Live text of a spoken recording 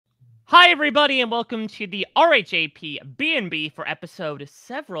Hi, everybody, and welcome to the RHAP B&B for episode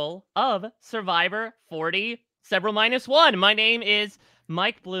several of Survivor 40, several minus one. My name is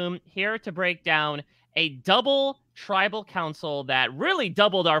Mike Bloom, here to break down a double tribal council that really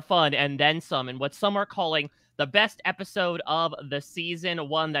doubled our fun and then some, in what some are calling the best episode of the season,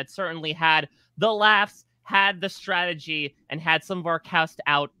 one that certainly had the laughs, had the strategy, and had some of our cast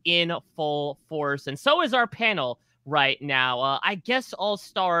out in full force. And so is our panel right now. I guess I'll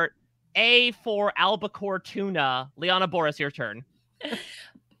start A for albacore tuna. Liana, Boraas, your turn.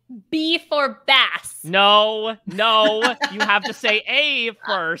 B for bass. No, you have to say A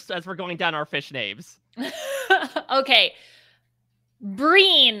first as we're going down our fish names. Okay.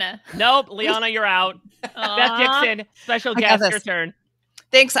 Breen. Nope, Liana, you're out. Beth Dixon, special guest, your turn.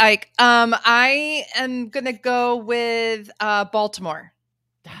 Thanks, Ike. I am gonna go with Baltimore.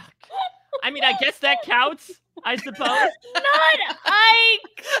 I mean, I guess that counts, I suppose. Not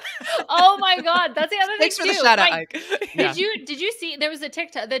Ike. Oh my God, that's the other thing. Thanks for the shout out, Ike. Did you see there was the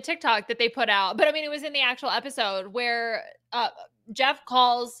TikTok that they put out? But I mean, it was in the actual episode where Jeff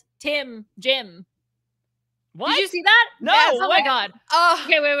calls Tim Jim. What? Did you see that? No. Yes. Oh my God.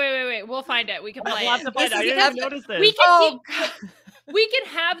 Okay, wait. We'll find it. We can play We'll have to find it. I didn't even notice this. We can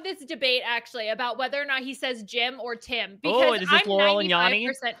have this debate actually about whether or not he says Jim or Tim. Because is this Laurel and Yanni?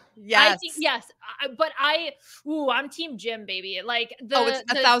 Yes. Yes. I'm Team Jim, baby. Like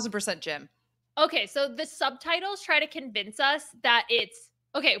it's 1,000% Jim. Okay, so the subtitles try to convince us that it's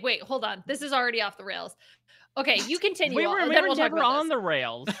okay. Wait, hold on. This is already off the rails. Okay, you continue. We were never on the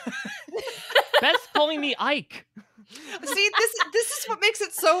rails. Beth's calling me Ike. See, this is what makes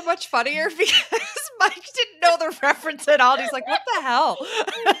it so much funnier because Mike didn't know the reference at all. And he's like, "What the hell?"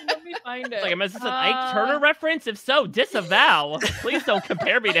 Let me find it. Like, is this an Ike Turner reference? If so, disavow. Please don't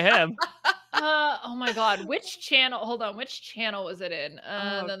compare me to him. Oh my God, which channel? Hold on, which channel was it in?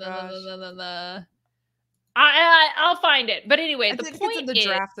 I'll find it. But anyway, the point it's in the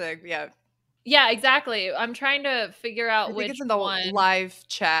draft thing. Yeah, exactly. I'm trying to figure out which it's in the one. live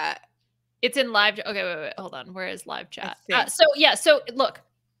chat. It's in live. Okay, wait. Hold on. Where is live chat? So look,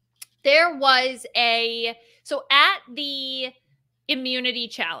 there was at the immunity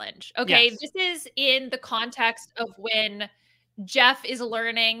challenge. Okay, yes. This is in the context of when Jeff is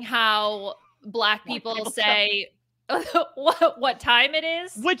learning how Black people say what time it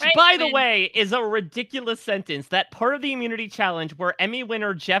is. Which, right? By the way, is a ridiculous sentence. That part of the immunity challenge where Emmy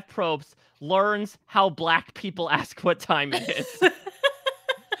winner Jeff Probst learns how Black people ask what time it is.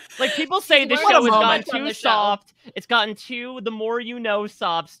 Like, people say this show has gotten too soft. It's gotten too the more you know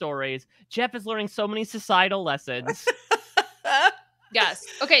sob stories. Jeff is learning so many societal lessons. Yes.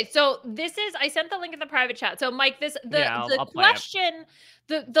 Okay, so this is, I sent the link in the private chat. So Mike, the question,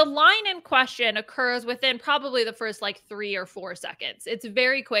 the line in question occurs within probably the first like 3 or 4 seconds. It's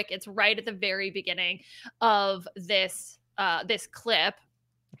very quick. It's right at the very beginning of this clip.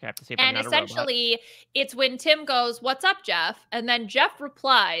 Okay, I have to see if and essentially, it's when Tim goes, "What's up, Jeff?" And then Jeff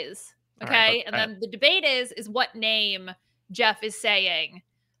replies, okay? And then the debate is what name Jeff is saying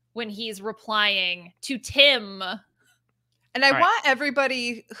when he's replying to Tim. And I want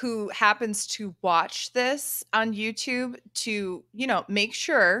everybody who happens to watch this on YouTube to, make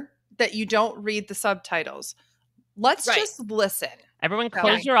sure that you don't read the subtitles. Let's just listen. Everyone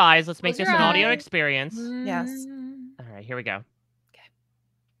close your eyes. Let's make this an audio experience. Yes. All right, here we go.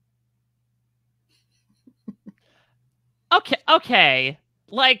 Okay.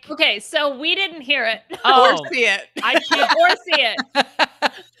 Like, okay, so we didn't hear it or see it.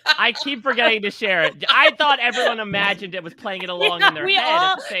 I keep forgetting to share it. I thought everyone imagined it was playing it along in their head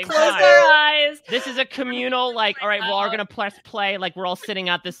at the same time. Our eyes. This is a communal, like, all right, we're all gonna press play, like we're all sitting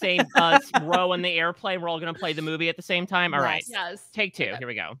at the same row in the airplay. We're all gonna play the movie at the same time. All right. Yes. Take 2. Here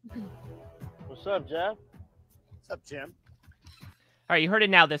we go. What's up, Jeff? What's up, Jim? All right, you heard it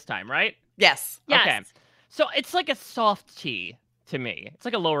now this time, right? Yes. Okay. So it's like a soft T to me. It's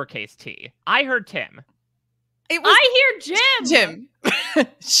like a lowercase t. I heard Tim. I hear Jim.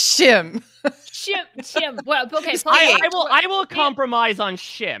 Shim. Shim. Well, okay. I will compromise on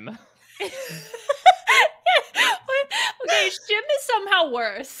Shim. Okay, Shim is somehow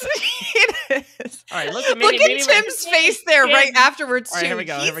worse. It is. All right, look at Tim's face there right afterwards, too. All right, here we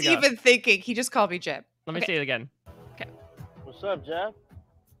go. He's even thinking. He just called me Jim. Let me see it again. Okay. What's up, Jeff?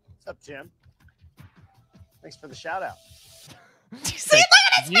 What's up, Jim? Thanks for the shout out. See, look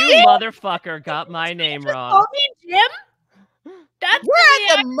at his face! You motherfucker got my name wrong. Call me Jim? We're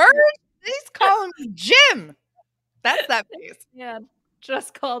at the merge. He's calling me Jim. That's that face. Yeah,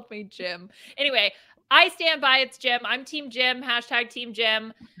 just called me Jim. Anyway, I stand by it's Jim. I'm Team Jim, hashtag Team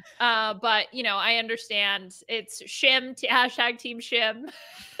Jim. But, you know, I understand it's Shim, hashtag Team Shim.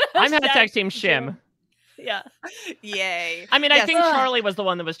 I'm hashtag Team Shim. Yeah. Yay. I mean, I think Charlie was the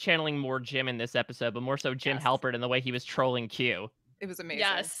one that was channeling more Jim in this episode, but more so Jim Halpert in the way he was trolling Q. It was amazing.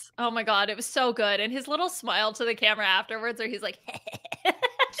 Yes. Oh my God. It was so good. And his little smile to the camera afterwards where he's like,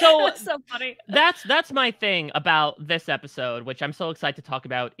 so funny. That's my thing about this episode, which I'm so excited to talk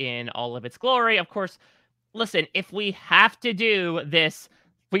about in all of its glory. Of course, listen, if we have to do this,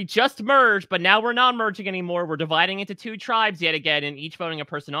 we just merged, but now we're not merging anymore. We're dividing into 2 tribes yet again and each voting a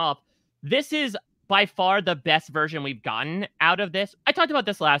person off. This is by far the best version we've gotten out of this. I talked about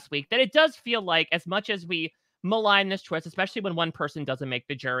this last week, that it does feel like, as much as we malign this twist, especially when one person doesn't make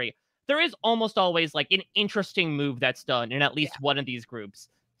the jury, there is almost always like an interesting move that's done in at least one of these groups.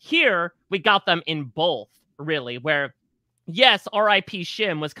 Here, we got them in both, really, where, yes, R.I.P.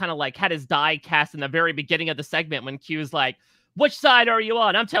 Shim was kind of like, had his die cast in the very beginning of the segment when Q's like, which side are you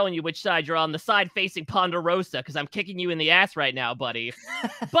on? I'm telling you which side you're on, the side facing Ponderosa, because I'm kicking you in the ass right now, buddy.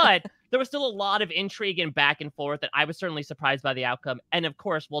 But there was still a lot of intrigue and back and forth that I was certainly surprised by the outcome. And of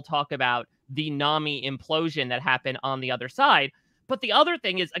course, we'll talk about the Nami implosion that happened on the other side. But the other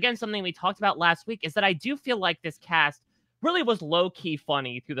thing is, again, something we talked about last week, is that I do feel like this cast really was low-key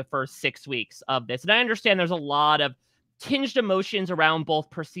funny through the first 6 weeks of this. And I understand there's a lot of tinged emotions around both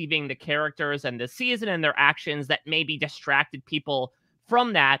perceiving the characters and the season and their actions that maybe distracted people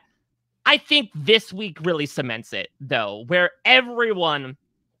from that. I think this week really cements it, though, where everyone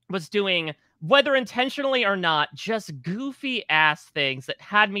was doing, whether intentionally or not, just goofy ass things that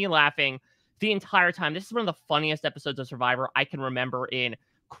had me laughing the entire time. This is one of the funniest episodes of Survivor I can remember in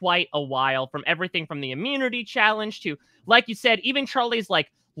quite a while, from everything from the immunity challenge to, like you said, even Charlie's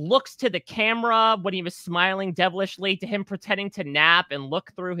like looks to the camera when he was smiling devilishly, to him pretending to nap and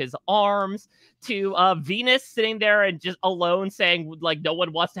look through his arms, to Venus sitting there and just alone saying like no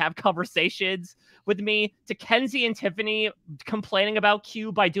one wants to have conversations with me, to Kenzie and Tiffany complaining about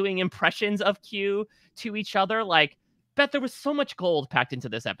Q by doing impressions of Q to each other. Like, Beth, there was so much gold packed into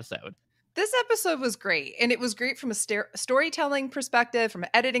this episode. This episode was great, and it was great from a storytelling perspective, from an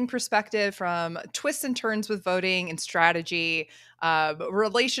editing perspective, from twists and turns with voting and strategy,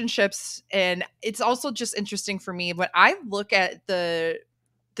 relationships, and it's also just interesting for me when I look at the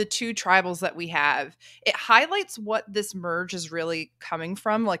 2 tribals that we have. It highlights what this merge is really coming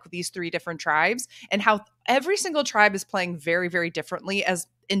from, like these 3 different tribes, and how every single tribe is playing very, very differently as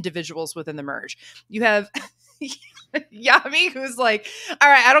individuals within the merge. You have Yami, who's like, all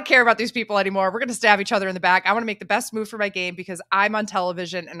right, I don't care about these people anymore. We're going to stab each other in the back. I want to make the best move for my game because I'm on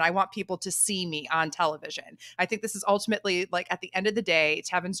television and I want people to see me on television. I think this is ultimately, like, at the end of the day,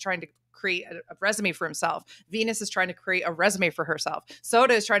 Tevin's trying to create a resume for himself. Venus is trying to create a resume for herself.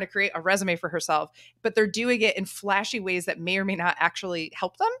 Soda is trying to create a resume for herself, but they're doing it in flashy ways that may or may not actually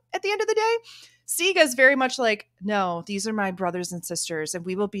help them at the end of the day. Siga is very much like, no, these are my brothers and sisters, and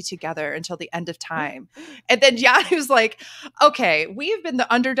we will be together until the end of time. And then Yanu's like, okay, we have been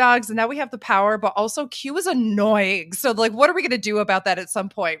the underdogs, and now we have the power, but also Q is annoying. So, like, what are we going to do about that at some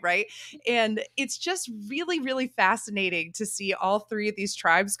point, right? And it's just really, really fascinating to see all 3 of these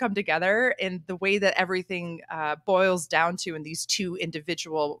tribes come together and the way that everything boils down to in these 2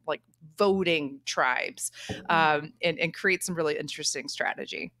 individual, like, voting tribes, and create some really interesting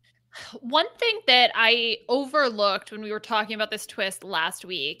strategy. One thing that I overlooked when we were talking about this twist last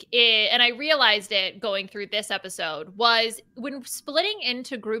week, and I realized it going through this episode, was when splitting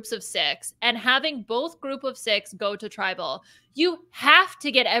into groups of 6 and having both group of 6 go to tribal, you have to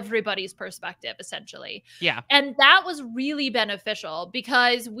get everybody's perspective, essentially. Yeah. And that was really beneficial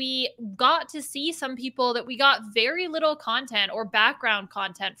because we got to see some people that we got very little content or background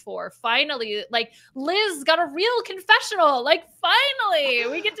content for. Finally, like, Liz got a real confessional. Like,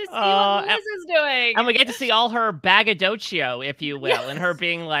 finally, we get to see what Liz is doing. And we get to see all her braggadocio, if you will, yes. And her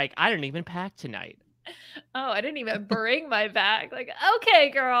being like, I didn't even pack tonight. Oh, I didn't even bring my bag. Like, okay,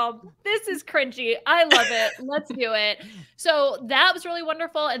 girl, this is cringy. I love it. Let's do it. So that was really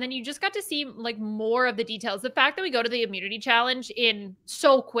wonderful. And then you just got to see like more of the details. The fact that we go to the immunity challenge in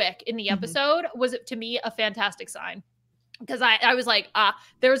so quick in the episode was, to me, a fantastic sign. Because I was like,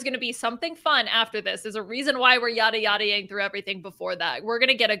 there's going to be something fun after this. There's a reason why we're yada-yadaing through everything before that. We're going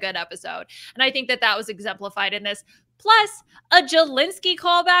to get a good episode. And I think that that was exemplified in this. Plus, a Jelinski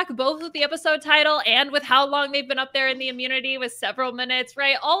callback, both with the episode title and with how long they've been up there in the immunity with several minutes,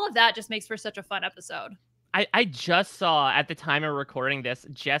 right? All of that just makes for such a fun episode. I just saw, at the time of recording this,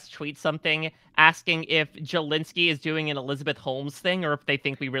 Jess tweet something asking if Jelinski is doing an Elizabeth Holmes thing or if they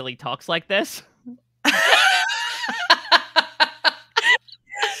think we really talks like this.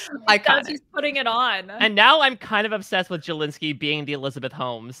 Iconic. She's putting it on. And now I'm kind of obsessed with Jelinski being the Elizabeth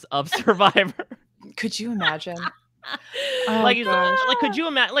Holmes of Survivor. Could you imagine? Like could you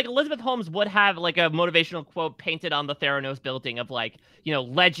imagine, like, Elizabeth Holmes would have like a motivational quote painted on the Theranos building of like, you know,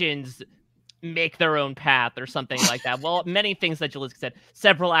 legends make their own path or something like that. Well, many things that Jelinski said,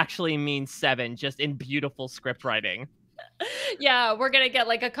 several actually means 7, just in beautiful script writing. Yeah, we're gonna get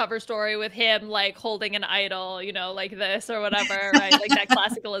like a cover story with him like holding an idol, you know, like this or whatever, right? Like that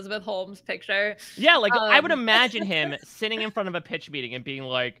classic Elizabeth Holmes picture. Yeah, like I would imagine him sitting in front of a pitch meeting and being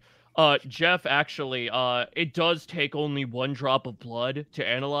like, Jeff, actually, it does take only 1 drop of blood to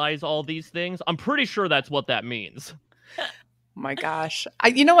analyze all these things. I'm pretty sure that's what that means. Oh my gosh.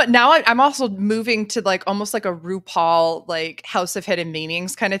 You know what? Now I'm also moving to like almost like a RuPaul, like House of Hidden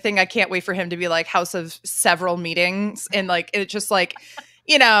Meanings kind of thing. I can't wait for him to be like House of Several Meetings. And like, it's just like,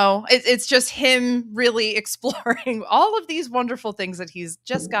 you know, it's just him really exploring all of these wonderful things that he's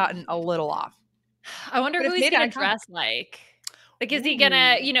just gotten a little off. I wonder who he's going to dress like. Like, is he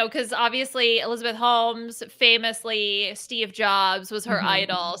gonna, you know, because obviously Elizabeth Holmes, famously Steve Jobs was her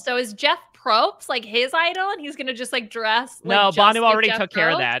idol. So is Jeff Probst like his idol, and he's gonna just like dress? Like, no, Banu already Jeff took Probst?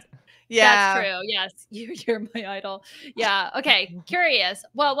 care of that. Yeah, that's true. Yes, you're my idol. Yeah. Okay. Curious.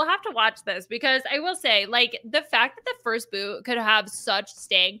 Well, we'll have to watch this because I will say, like, the fact that the first boot could have such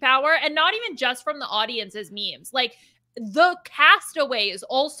staying power, and not even just from the audience's memes, like. The castaways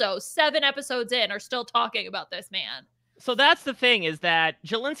also 7 episodes in are still talking about this man. So that's the thing, is that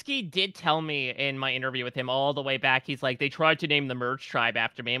Jelinski did tell me in my interview with him all the way back, he's like, they tried to name the Merge Tribe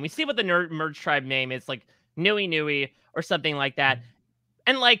after me. And we see what the Merge Tribe name is, like Nui Nui or something like that.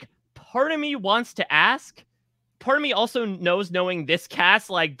 And like, part of me wants to ask, part of me also knows, knowing this cast,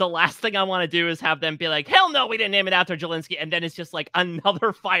 like the last thing I want to do is have them be like, hell no, we didn't name it after Jelinski. And then it's just like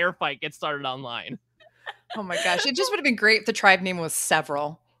another firefight gets started online. Oh my gosh. It just would have been great if the tribe name was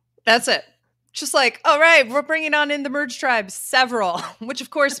Several. That's it. Just like, all right, we're bringing on in the Merge Tribe, Several, which of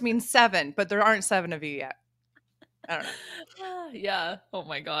course means 7, but there aren't 7 of you yet. I don't know. Yeah. Oh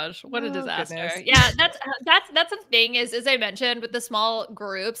my gosh. What a disaster. Goodness. Yeah. That's the thing is, as I mentioned with the small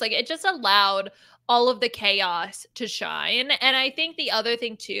groups, like it just allowed all of the chaos to shine. And I think the other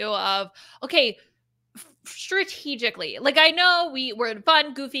thing too of, okay, strategically, like I know we're in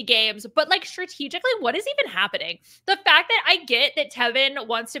fun goofy games, but like strategically, what is even happening? The fact that I get that Tevin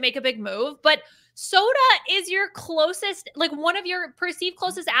wants to make a big move, but Soda is your closest, like one of your perceived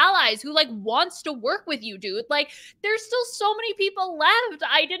closest allies who like wants to work with you, dude. Like there's still so many people left.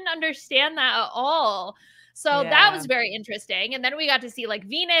 I didn't understand that at all. So that was very interesting. And then we got to see like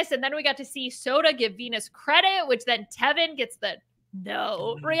Venus, and then we got to see Soda give Venus credit, which then Tevin gets the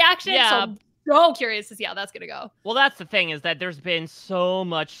no reaction. Yeah. So curious to see how that's going to go. Well, that's the thing, is that there's been so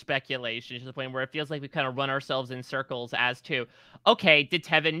much speculation to the point where it feels like we kind of run ourselves in circles as to, okay, did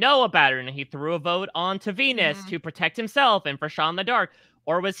Tevin know about it and he threw a vote onto Venus to protect himself and for Shaw in the dark?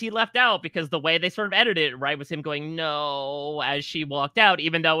 Or was he left out because the way they sort of edited it, right, was him going, no, as she walked out,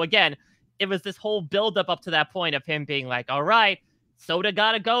 even though, again, it was this whole buildup up to that point of him being like, all right, Soda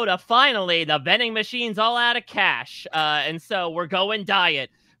gotta go to finally, the vending machine's all out of cash. And so we're going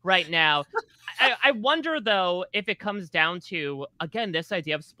diet right now. I wonder, though, if it comes down to, again, this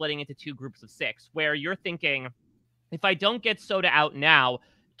idea of splitting into 2 groups of 6, where you're thinking, if I don't get Soda out now,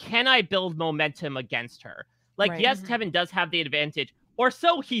 can I build momentum against her? Like, yes, Tevin does have the advantage, or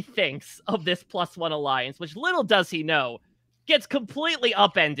so he thinks, of this +1 alliance, which little does he know, gets completely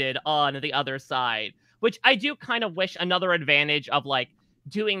upended on the other side, which I do kind of wish another advantage of, like,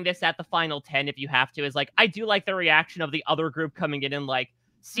 doing this at the final 10 if you have to, is, like, I do like the reaction of the other group coming in and, like,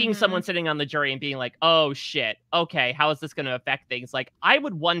 seeing someone sitting on the jury and being like, oh shit, okay, how is this going to affect things? Like, I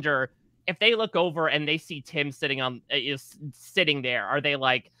would wonder if they look over and they see Tim sitting on sitting there, are they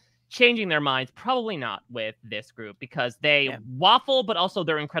like changing their minds? Probably not with this group, because they waffle, but also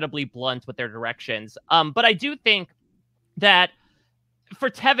they're incredibly blunt with their directions. But I do think that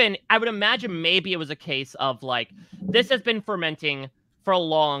for Tevin, I would imagine maybe it was a case of like, this has been fermenting for a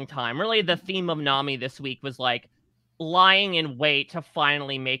long time. Really, the theme of Nami this week was like, lying in wait to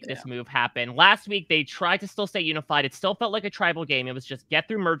finally make this move happen. Last week, they tried to still stay unified. It still felt like a tribal game. It was just get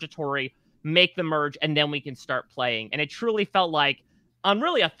through Mergatory, make the merge, and then we can start playing. And it truly felt like on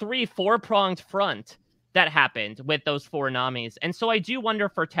really a 3-4-pronged front that happened with those 4 Namis. And so I do wonder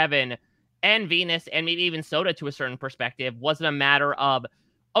for Tevin and Venus, and maybe even Soda to a certain perspective, was it a matter of,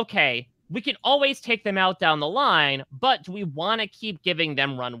 okay, we can always take them out down the line, but do we want to keep giving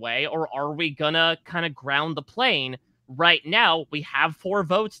them runway, or are we gonna kind of ground the plane? Right now, we have 4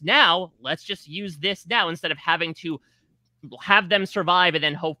 votes now. Let's just use this now instead of having to have them survive and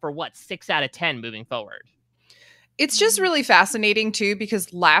then hope for 6 out of 10 moving forward. It's just really fascinating too,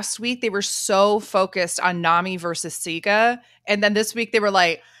 because last week they were so focused on Nami versus Siga. And then this week they were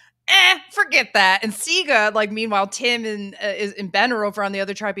like, forget that. And Siga, like, meanwhile, Tim and Ben are over on the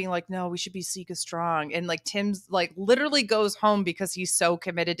other tribe being like, no, we should be Siga strong. And like Tim's like literally goes home because he's so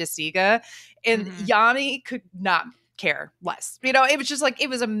committed to Siga. And Yami could not care less. You know, it was just like, it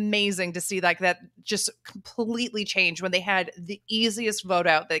was amazing to see like that just completely change when they had the easiest vote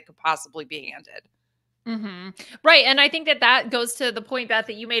out that could possibly be handed. Right. And I think that goes to the point, Beth,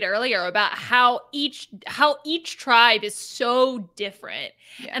 that you made earlier about how each tribe is so different.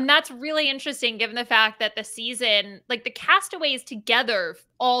 Yeah. And that's really interesting given the fact that the season, like the castaways together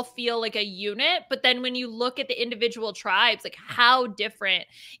all feel like a unit. But then when you look at the individual tribes, like how different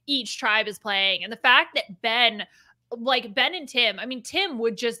each tribe is playing, and the fact that Ben and Tim, I mean, Tim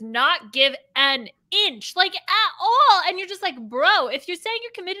would just not give an inch, like at all. And you're just like, bro, if you're saying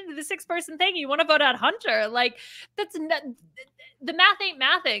you're committed to the 6-person thing, you want to vote out Hunter, like that's not, the math ain't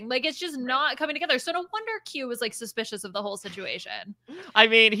mathing. Like it's just not coming together. So no wonder Q was like suspicious of the whole situation. I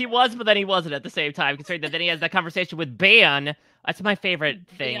mean, he was, but then he wasn't at the same time, considering that then he has that conversation with Ben. That's my favorite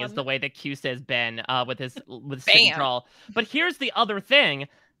thing, is the way that Q says Ben with his control. But here's the other thing.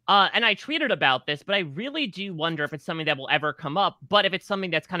 And I tweeted about this, but I really do wonder if it's something that will ever come up. But if it's something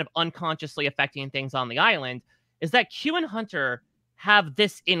that's kind of unconsciously affecting things on the island, is that Q and Hunter have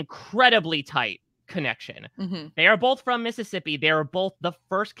this incredibly tight connection. They are both from Mississippi. They are both the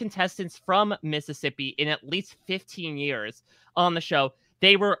first contestants from Mississippi in at least 15 years on the show.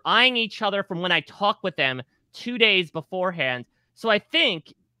 They were eyeing each other from when I talked with them 2 days beforehand. So I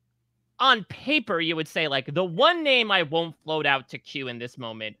think on paper, you would say, like, the one name I won't float out to Q in this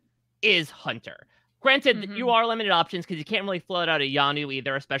moment is Hunter. Granted, you are limited options because you can't really float out a Yanu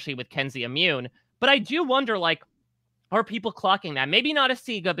either, especially with Kenzie immune. But I do wonder, like, are people clocking that? Maybe not a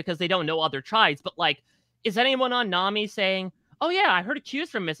Siga because they don't know other tribes, but, like, is anyone on Nami saying, oh, yeah, I heard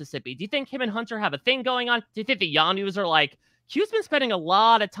Q's from Mississippi. Do you think him and Hunter have a thing going on? Do you think the Yanus are like, Q's been spending a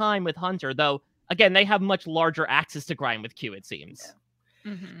lot of time with Hunter, though, again, they have much larger axes to grind with Q, it seems.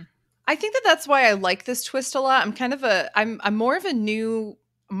 Yeah. I think that's why I like this twist a lot. I'm more of a new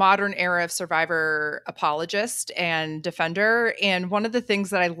modern era of Survivor apologist and defender. And one of the things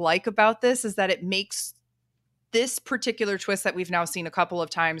that I like about this is that it makes this particular twist that we've now seen a couple of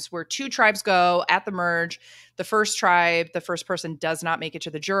times, where 2 tribes go at the merge. The first tribe, the first person, does not make it to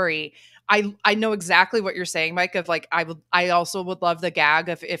the jury. I know exactly what you're saying, Mike, of like, I also would love the gag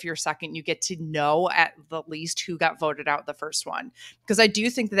of if you're second, you get to know at the least who got voted out the first one. Because I do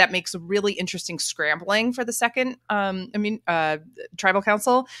think that makes a really interesting scrambling for the second, tribal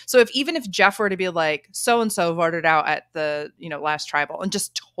council. So even if Jeff were to be like, so-and-so voted out at the, last tribal, and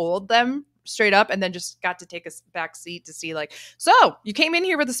just told them straight up, and then just got to take a back seat to see, like, so you came in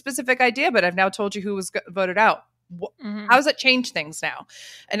here with a specific idea, but I've now told you who was voted out. How does that change things now?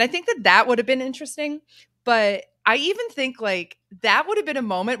 And I think that would have been interesting. But I even think like that would have been a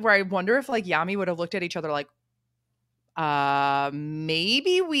moment where I wonder if like Yami would have looked at each other like,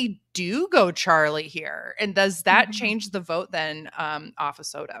 maybe we do go Charlie here. And does that change the vote then off of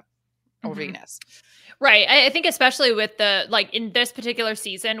Soda or Venus? Right. I think especially with the, like in this particular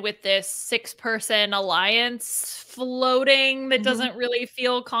season, with this 6-person alliance floating that doesn't really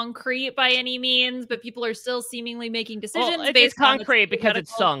feel concrete by any means, but people are still seemingly making decisions. Well, it's concrete because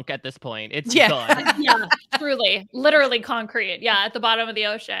it's sunk at this point. It's done. Yeah, truly, literally concrete. Yeah, at the bottom of the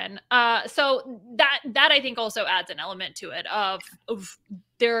ocean. So that I think also adds an element to it of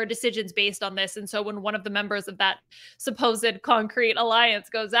there are decisions based on this. And so when one of the members of that supposed concrete alliance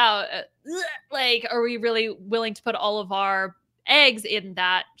goes out, like, are we really willing to put all of our eggs in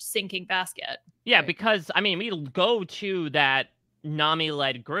that sinking basket? Yeah, right. Because, I mean, we go to that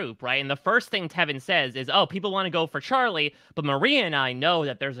Nami-led group, right? And the first thing Tevin says is, oh, people want to go for Charlie, but Maria and I know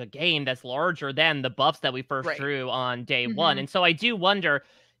that there's a game that's larger than the buffs that we first drew on day one. And so I do wonder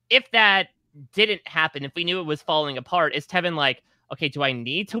if that didn't happen, if we knew it was falling apart, is Tevin like, okay, do I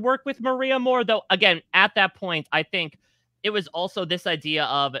need to work with Maria more? Though, again, at that point, I think it was also this idea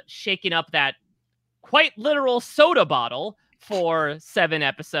of shaking up that quite literal soda bottle for 7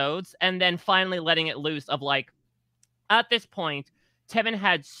 episodes, and then finally letting it loose of like, at this point, Tevin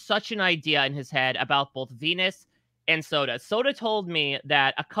had such an idea in his head about both Venus and Soda. Soda told me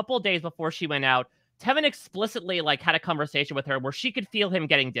that a couple days before she went out, Tevin explicitly like had a conversation with her where she could feel him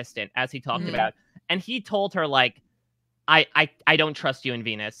getting distant, as he talked about. And he told her like, I don't trust you and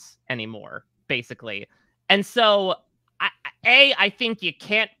Venus anymore, basically. And so, I think you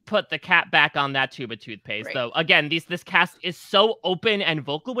can't put the cat back on that tube of toothpaste. Right. Though, again, this cast is so open and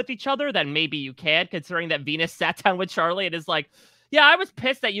vocal with each other that maybe you can, considering that Venus sat down with Charlie and is like, Yeah, I was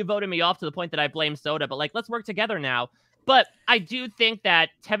pissed that you voted me off to the point that I blame Soda, but like, let's work together now. But I do think that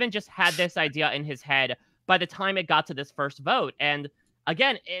Tevin just had this idea in his head by the time it got to this first vote. And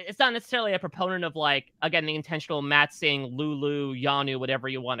again, it's not necessarily a proponent of like, again, the intentional matsing, Lulu, Yanu, whatever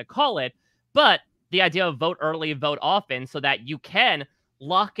you want to call it, but the idea of vote early, vote often, so that you can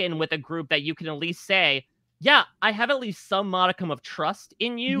lock in with a group that you can at least say, yeah, I have at least some modicum of trust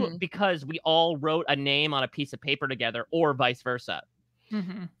in you because we all wrote a name on a piece of paper together, or vice versa.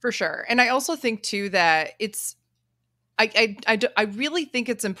 For sure. And I also think too that it's, I really think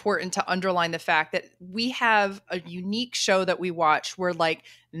it's important to underline the fact that we have a unique show that we watch where like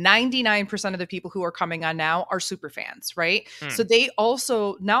 99% of the people who are coming on now are super fans, right? So they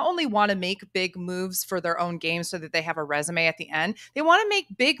also not only want to make big moves for their own game so that they have a resume at the end, they want to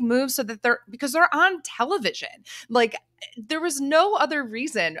make big moves so that because they're on television. Like, there was no other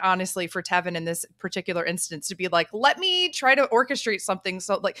reason, honestly, for Tevin in this particular instance to be like, let me try to orchestrate something.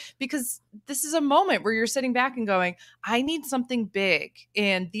 So like, because this is a moment where you're sitting back and going, I need something big.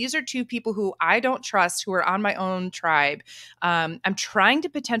 And these are two people who I don't trust, who are on my own tribe. I'm trying to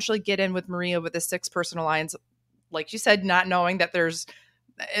potentially get in with Maria with a 6-person alliance, like you said, not knowing that there's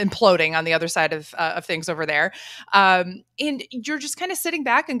imploding on the other side of things over there. And you're just kind of sitting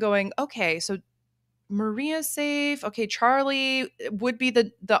back and going, okay, so Maria's safe. Okay, Charlie would be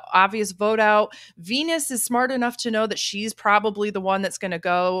the obvious vote out. Venus is smart enough to know that she's probably the one that's going to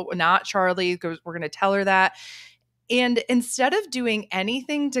go, not Charlie, because we're going to tell her that. And instead of doing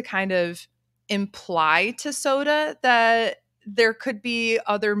anything to kind of imply to Soda that there could be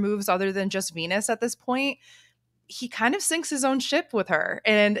other moves other than just Venus at this point, he kind of sinks his own ship with her.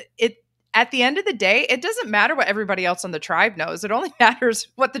 And at the end of the day, it doesn't matter what everybody else on the tribe knows. It only matters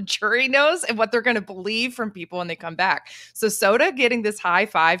what the jury knows and what they're going to believe from people when they come back. So Soda getting this high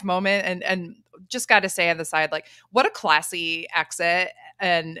five moment and just got to say on the side, like, what a classy exit.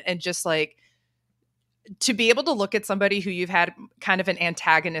 And just like, to be able to look at somebody who you've had kind of an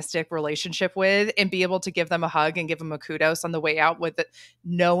antagonistic relationship with and be able to give them a hug and give them a kudos on the way out with it,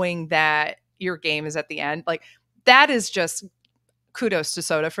 knowing that your game is at the end. Like, that is just kudos to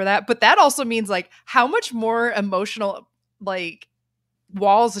Soda for that. But that also means like, how much more emotional like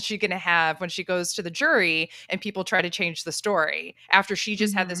walls is she going to have when she goes to the jury and people try to change the story after she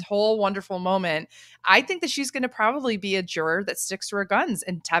just had this whole wonderful moment. I think that she's going to probably be a juror that sticks to her guns,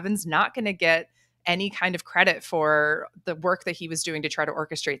 and Tevin's not going to get any kind of credit for the work that he was doing to try to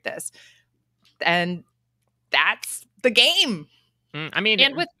orchestrate this. And that's the game. I mean,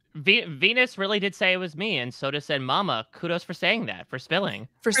 and with Venus really did say it was me, and Soda said, Mama, kudos for saying that, for spilling.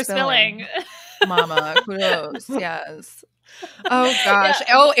 For spilling. Mama, kudos. Yes. Oh gosh.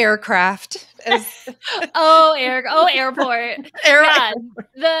 Yeah. Oh, aircraft. Airport. Yeah.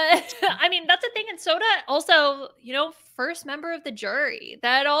 I mean, that's the thing. And Soda also, first member of the jury.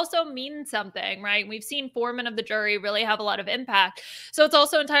 That also means something, right? We've seen foremen of the jury really have a lot of impact. So it's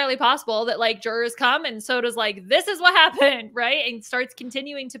also entirely possible that like jurors come and Soda's like, this is what happened, right? And starts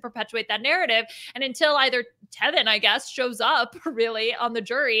continuing to perpetuate that narrative. And until either Tevin, I guess, shows up really on the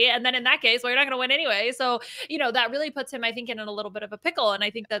jury. And then in that case, well, you're not going to win anyway. So, that really puts him, I think, in a little bit of a pickle. And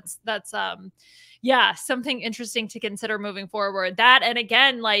I think that's something interesting to consider moving forward. That, and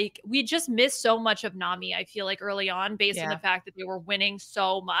again, like, we just missed so much of Nami, I feel like, early on, based on the fact that they were winning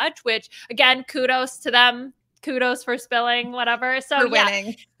so much, which, again, kudos to them. Kudos for spilling, whatever. So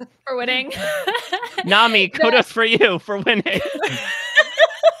winning. For winning. Nami, kudos for you for winning.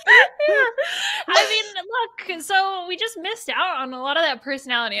 I mean, look, so we just missed out on a lot of that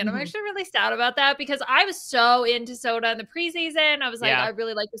personality, and I'm actually really sad about that because I was so into Soda in the preseason. I was like, I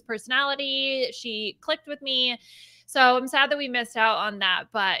really like this personality. She clicked with me. So I'm sad that we missed out on that,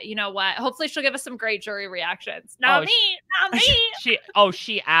 but you know what? Hopefully she'll give us some great jury reactions. Not me.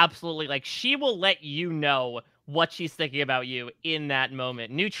 She absolutely, like, she will let you know what she's thinking about you in that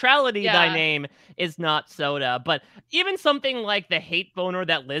moment. Neutrality, thy name is not Soda. But even something like the hate boner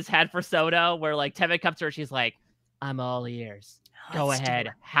that Liz had for Soda, where like Tevin comes to her, she's like, I'm all ears. Go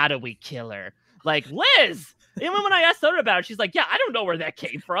ahead. How do we kill her? Like, Liz! Even when I asked Soda about it, she's like, yeah, I don't know where that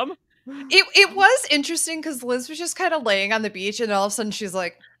came from. It was interesting because Liz was just kind of laying on the beach and all of a sudden she's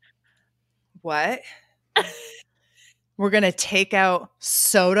like, what? We're going to take out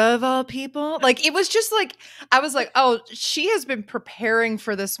Soda of all people? Like, it was just like, I was like, oh, she has been preparing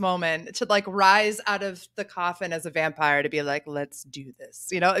for this moment to like rise out of the coffin as a vampire to be like, let's do this.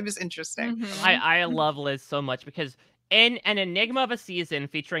 It was interesting. I love Liz so much because in an enigma of a season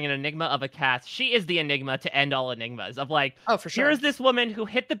featuring an enigma of a cast, she is the enigma to end all enigmas of like, oh, for sure. Here's this woman who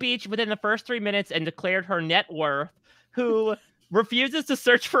hit the beach within the first 3 minutes and declared her net worth, who refuses to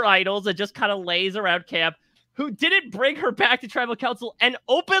search for idols and just kind of lays around camp. who didn't bring her back to tribal council and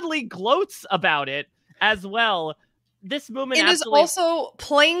openly gloats about it as well. This moment is also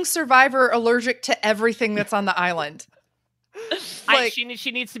playing Survivor allergic to everything that's on the island. Like, she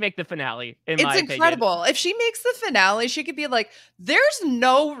needs to make the finale, in my opinion. It's incredible. If she makes the finale, she could be like, there's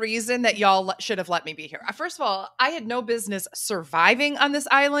no reason that y'all should have let me be here. First of all, I had no business surviving on this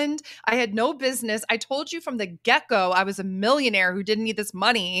island. I had no business. I told you from the get-go I was a millionaire who didn't need this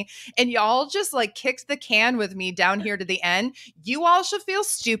money, and y'all just like kicked the can with me down here to the end. You all should feel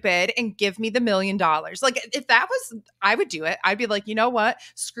stupid and give me the $1 million. Like, if that was, I would do it. I'd be like, you know what?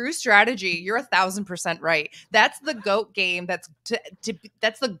 Screw strategy. You're 1,000% right. That's the GOAT game. That's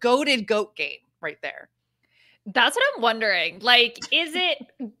the goated GOAT game right there. That's what I'm wondering. Like, is it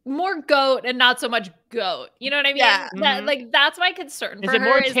more GOAT and not so much GOAT? You know what I mean? Yeah. Like, that's my concern for her. Is it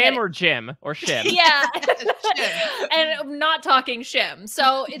more Tim or Jim or Shim? Yeah. And I'm not talking Shim.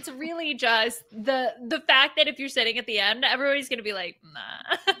 So it's really just the fact that if you're sitting at the end, everybody's going to be like,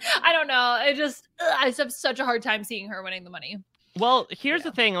 nah. I don't know. I just have such a hard time seeing her winning the money. Well, here's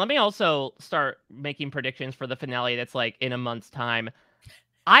the thing. Let me also start making predictions for the finale that's like in a month's time.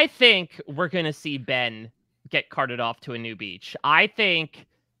 I think we're going to see Ben get carted off to a new beach. I think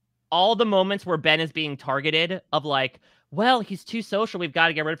all the moments where Ben is being targeted of like, well, he's too social, we've got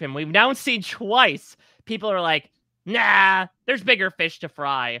to get rid of him. We've now seen twice. People are like, nah, there's bigger fish to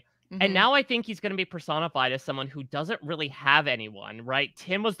fry. Mm-hmm. And now I think he's going to be personified as someone who doesn't really have anyone, right?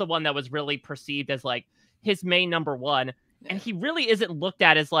 Tim was the one that was really perceived as like his main number one. And he really isn't looked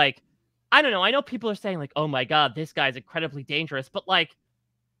at as like, I don't know. I know people are saying like, oh my God, this guy's incredibly dangerous. But like,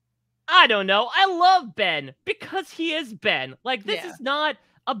 I don't know. I love Ben because he is Ben. Like, this is not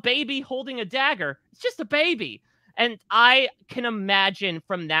a baby holding a dagger. It's just a baby. And I can imagine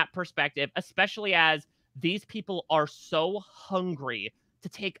from that perspective, especially as these people are so hungry to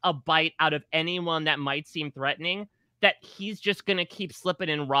take a bite out of anyone that might seem threatening, that he's just going to keep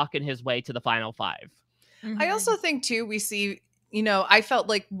slipping and rocking his way to the final five. Mm-hmm. I also think, too, we see, you know, I felt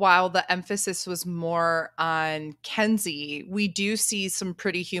like while the emphasis was more on Kenzie, we do see some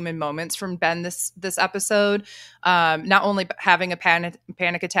pretty human moments from Ben this episode. Not only having a panic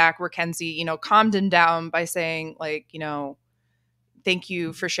attack where Kenzie, you know, calmed him down by saying, like, you know, thank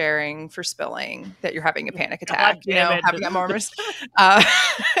you for sharing, for spilling that you're having a panic attack, you know, having that moment.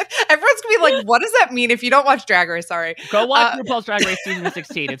 Everyone's gonna be like, what does that mean if you don't watch Drag Race? Sorry. Go watch RuPaul's Drag Race season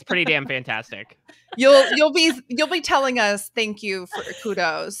 16. It's pretty damn fantastic. You'll be telling us thank you for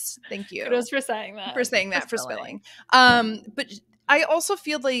kudos. Thank you. Kudos for saying that. For saying that, for spilling. But I also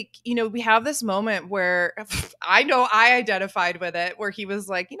feel like, you know, we have this moment where I know I identified with it, where he was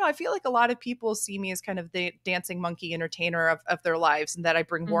like, you know, I feel like a lot of people see me as kind of the dancing monkey entertainer of their lives, and that I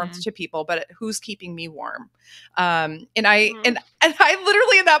bring warmth to people, but who's keeping me warm? And I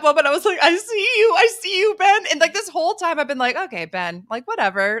literally in that moment, I was like, I see you, Ben. And like this whole time I've been like, okay, Ben, like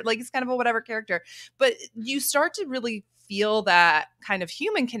whatever, like he's kind of a whatever character, but you start to really feel that kind of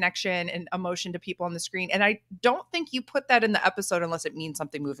human connection and emotion to people on the screen. And I don't think you put that in the episode unless it means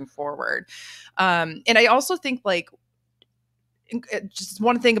something moving forward. And I also think like, just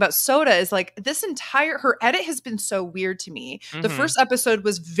one thing about Soda is like her edit has been so weird to me. The first episode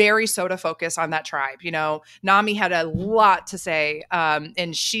was very Soda focused on that tribe. You know, Nami had a lot to say,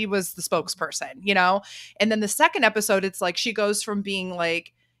 and she was the spokesperson, you know? And then the second episode, it's like, she goes from being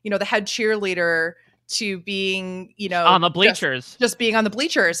like, you know, the head cheerleader to being, you know, on the bleachers, just being on the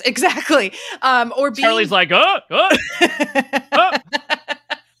bleachers. Exactly. Or being Charlie's like, oh. And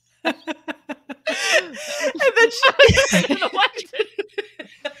then she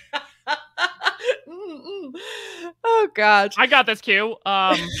oh gosh, I got this cue.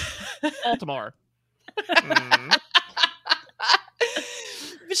 Baltimore.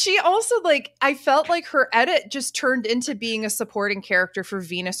 But she also, like, I felt like her edit just turned into being a supporting character for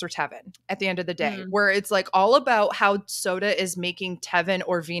Venus or Tevin at the end of the day, where it's like all about how Soda is making Tevin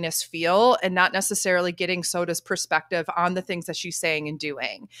or Venus feel and not necessarily getting Soda's perspective on the things that she's saying and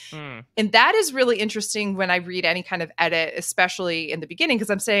doing. And that is really interesting when I read any kind of edit, especially in the beginning, because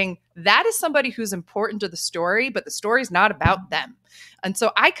I'm saying that is somebody who's important to the story, but the story's not about them. And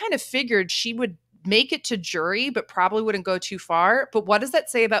so I kind of figured she would make it to jury, but probably wouldn't go too far. But what does that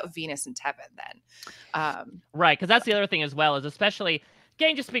say about Venus and Tevin then? Right, because that's the other thing as well, is especially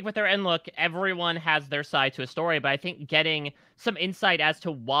getting to speak with her. And look, everyone has their side to a story, but I think getting some insight as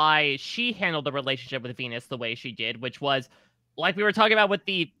to why she handled the relationship with Venus the way she did, which was, like we were talking about with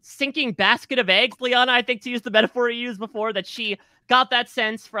the sinking basket of eggs, Liana, I think, to use the metaphor you used before, that she got that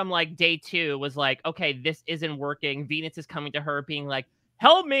sense from like day 2, was like, okay, this isn't working. Venus is coming to her being like,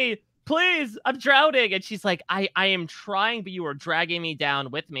 help me, please, I'm drowning. And she's like, I am trying, but you are dragging me down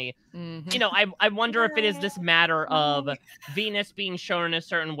with me. You know, I wonder if it is this matter of Venus being shown in a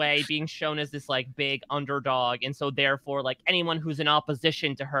certain way, being shown as this like big underdog. And so therefore, like anyone who's in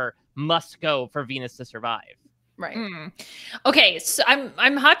opposition to her must go for Venus to survive. Right. Okay, so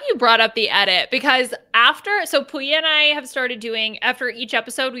I'm happy you brought up the edit, because so Puya and I have started doing, after each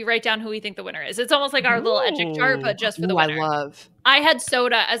episode, we write down who we think the winner is. It's almost like our little Edgic chart, but just for the winner. I had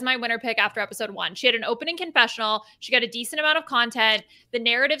Soda as my winner pick after episode 1. She had an opening confessional. She got a decent amount of content. The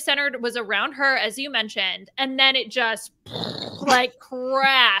narrative centered was around her, as you mentioned. And then it just like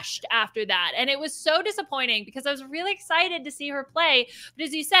crashed after that. And it was so disappointing because I was really excited to see her play. But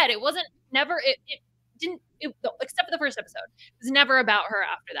as you said, it wasn't except for the first episode. It was never about her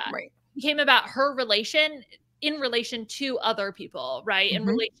after that. Right. It became about her in relation to other people, right? In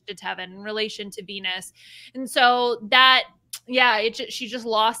relation to Tevin, in relation to Venus. And so that, she just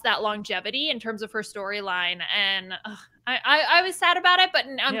lost that longevity in terms of her storyline. And I was sad about it, but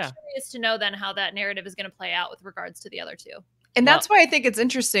I'm curious to know then how that narrative is going to play out with regards to the other two. And that's why I think it's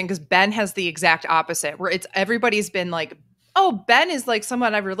interesting, because Ben has the exact opposite, where everybody's been like, oh, Ben is like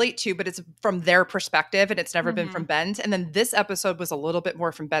someone I relate to, but it's from their perspective and it's never been from Ben's. And then this episode was a little bit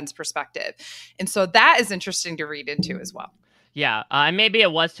more from Ben's perspective. And so that is interesting to read into as well. Yeah, and maybe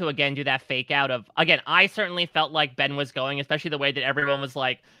it was to, again, do that fake out of, again, I certainly felt like Ben was going, especially the way that everyone was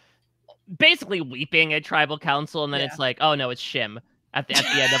like basically weeping at Tribal Council. And then it's like, oh no, it's Shim at the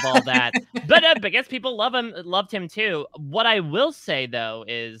end of all that. But I guess people loved him too. What I will say though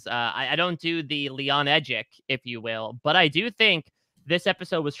is I don't do the Leon Edgic, if you will, but I do think this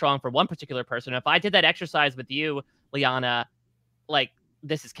episode was strong for one particular person. If I did that exercise with you, Liana, like,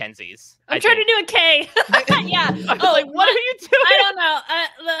 this is Kenzie's. I'm trying to do a K. Yeah. Like, what are you doing?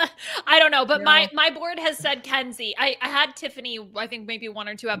 I don't know. But my board has said Kenzie. I had Tiffany, I think maybe 1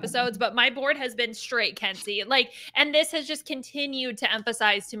 or 2 episodes, but my board has been straight Kenzie. Like, and this has just continued to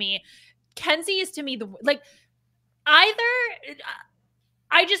emphasize to me, Kenzie is to me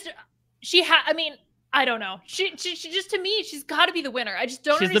I don't know. She just, to me, she's got to be the winner. I just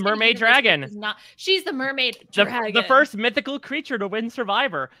don't. She's the mermaid dragon. She's the mermaid dragon. The first mythical creature to win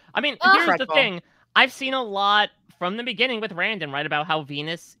Survivor. I mean, here's the thing. I've seen a lot from the beginning with Randon, right, about how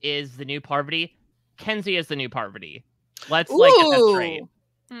Venus is the new Parvati. Kenzie is the new Parvati. Let's get that straight.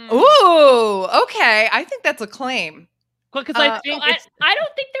 Ooh, okay. I think that's a claim. Because I think I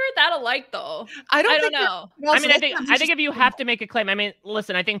don't think they're that alike, though. I don't know. I mean, I think if you have to make a claim, I mean,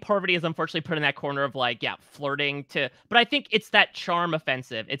 listen, I think Parvati is unfortunately put in that corner of like, flirting but I think it's that charm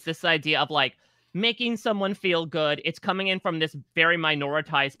offensive. It's this idea of like making someone feel good. It's coming in from this very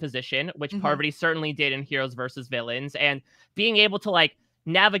minoritized position, which Parvati certainly did in Heroes versus Villains, and being able to like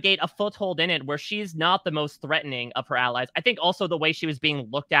navigate a foothold in it where she's not the most threatening of her allies. I think also the way she was being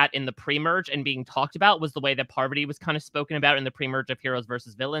looked at in the pre-merge and being talked about was the way that Parvati was kind of spoken about in the pre-merge of Heroes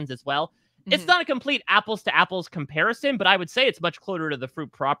versus Villains as well. It's not a complete apples to apples comparison, but I would say it's much closer to the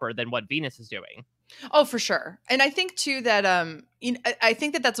fruit proper than what Venus is doing. Oh, for sure. And I think too that I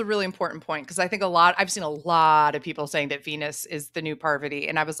think that that's a really important point, because I think I've seen a lot of people saying that Venus is the new Parvati,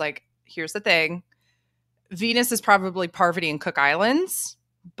 and I was like, here's the thing. Venus is probably Parvati in Cook Islands,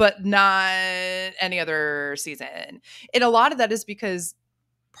 but not any other season. And a lot of that is because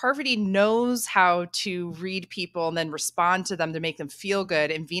Parvati knows how to read people and then respond to them to make them feel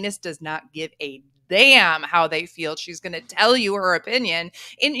good. And Venus does not give a damn how they feel. She's going to tell you her opinion.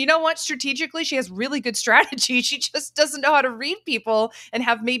 And you know what? Strategically, she has really good strategy. She just doesn't know how to read people and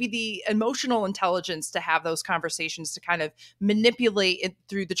have maybe the emotional intelligence to have those conversations to kind of manipulate it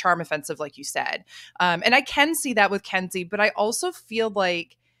through the charm offensive, like you said. And I can see that with Kenzie, but I also feel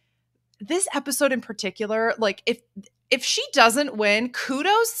like this episode in particular, like if she doesn't win,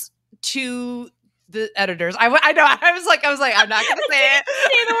 kudos to the editors. I know. I was like, I'm not going to say it.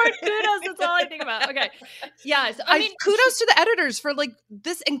 Say the word kudos. That's all I think about. Okay. Yeah. So, I mean, kudos to the editors for like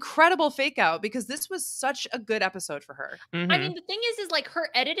this incredible fake out, because this was such a good episode for her. I mean, the thing is like her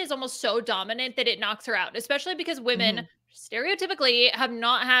edit is almost so dominant that it knocks her out, especially because women stereotypically have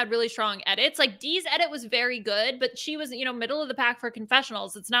not had really strong edits. Like Dee's edit was very good, but she was, middle of the pack for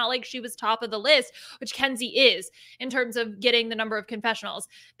confessionals. It's not like she was top of the list, which Kenzie is in terms of getting the number of confessionals.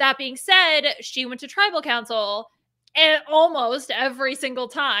 That being said, she went to Tribal Council and almost every single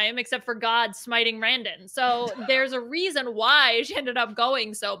time, except for God smiting Randon. So there's a reason why she ended up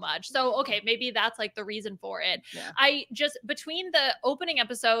going so much. So, okay, maybe that's like the reason for it. Yeah. Between the opening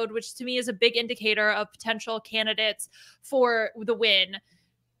episode, which to me is a big indicator of potential candidates for the win,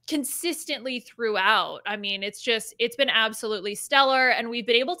 consistently throughout. I mean, it's been absolutely stellar. And we've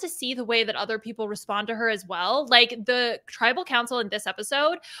been able to see the way that other people respond to her as well. Like the tribal council in this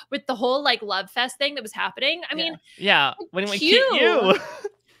episode with the whole like love fest thing that was happening. I mean, when Q.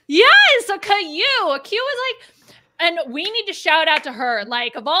 Yes, a Q was like, and we need to shout out to her.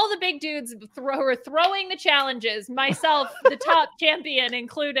 Like, of all the big dudes who are throwing the challenges, myself, the top champion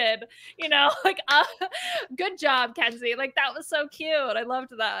included, you know, like, good job, Kenzie. Like, that was so cute. I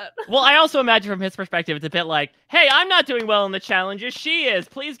loved that. Well, I also imagine from his perspective, it's a bit like, hey, I'm not doing well in the challenges. She is.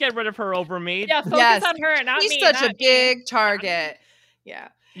 Please get rid of her over me. Yeah, focus on her, not me. He's such a big target. Yeah.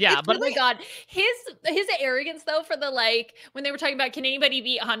 Yeah, but oh my god, his arrogance though for the like when they were talking about can anybody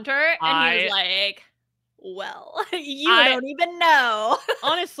beat Hunter, and he was like, well, you don't even know.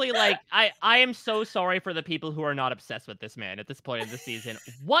 Honestly, like I am so sorry for the people who are not obsessed with this man at this point of the season.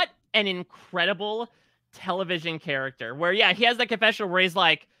 What an incredible television character. Where he has that confessional where he's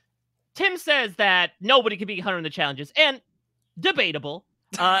like, Tim says that nobody can beat Hunter in the challenges, and debatable.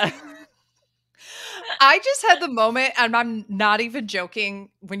 I just had the moment, and I'm not even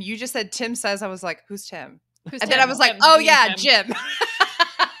joking. When you just said Tim says, I was like, who's Tim? Then I was like, oh yeah, Jim.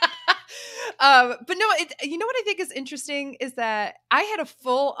 But no, you know what I think is interesting is that I had a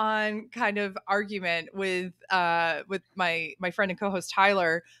full on kind of argument with my friend and co-host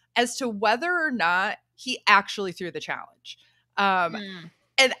Tyler as to whether or not he actually threw the challenge.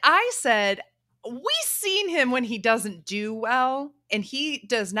 And I said, we've seen him when he doesn't do well, and he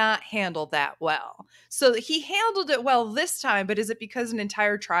does not handle that well. So he handled it well this time, but is it because an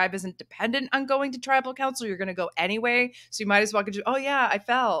entire tribe isn't dependent on going to tribal council? You're going to go anyway, so you might as well go, oh yeah, I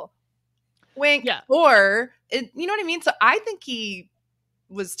fell. Wink. Yeah. Or, you know what I mean? So I think he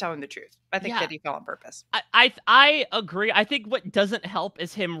was telling the truth. I think that he fell on purpose. I agree. I think what doesn't help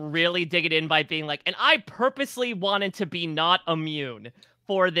is him really digging in by being like, and I purposely wanted to be not immune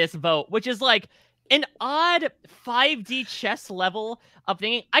for this vote, which is like an odd 5D chess level of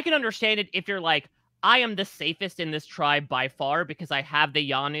thinking. I can understand it if you're like, I am the safest in this tribe by far because I have the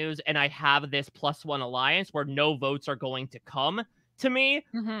Yanus and I have this +1 alliance where no votes are going to come to me.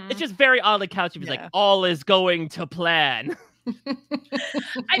 It's just very oddly couched. He's like, all is going to plan.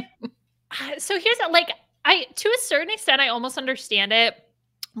 So here's like, to a certain extent, I almost understand it.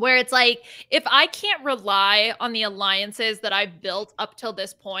 Where it's like, if I can't rely on the alliances that I've built up till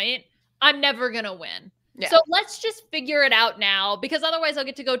this point, I'm never going to win. Yeah. So let's just figure it out now, because otherwise I'll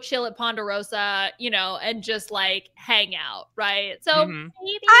get to go chill at Ponderosa, you know, and just like hang out, right? So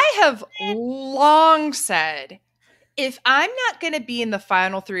maybe I have long said, if I'm not going to be in the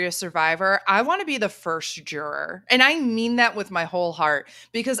final 3 of Survivor, I want to be the first juror. And I mean that with my whole heart,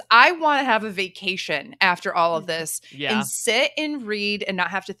 because I want to have a vacation after all of this and sit and read and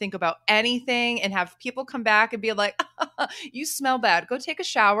not have to think about anything and have people come back and be like, you smell bad. Go take a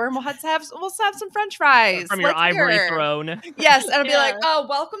shower and we'll have some French fries. From your ivory throne. Yes. And I'll be like, oh,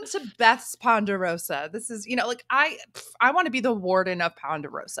 welcome to Beth's Ponderosa. This is, you know, like I want to be the warden of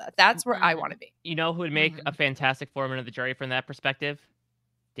Ponderosa. That's where I want to be. You know who would make a fantastic foreman of the jury from that perspective?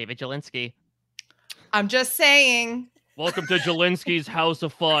 David Jelinski. I'm just saying. Welcome to Jelinski's House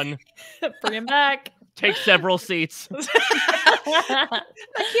of Fun. Bring him back. Take several seats. I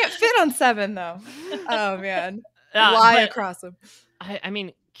can't fit on 7 though. Oh man. Lie across them. I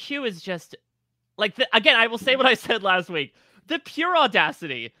mean, Q is just like, again, I will say what I said last week. The pure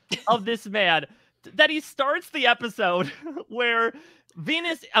audacity of this man that he starts the episode where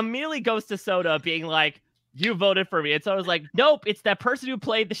Venus immediately goes to Soda being like, you voted for me. And so I was like, nope, it's that person who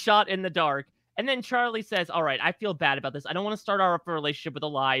played the shot in the dark. And then Charlie says, all right, I feel bad about this. I don't want to start our relationship with a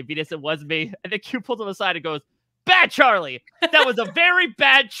lie. Venus, it was me. And then Q pulls him aside and goes, bad Charlie. That was a very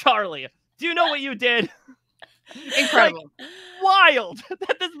bad Charlie. Do you know what you did? Incredible. Like, wild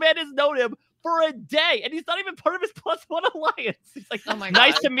that this man has known him for a day. And he's not even part of his +1 alliance. He's like, oh my God.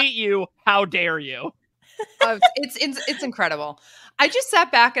 Nice to meet you. How dare you? It's incredible. I just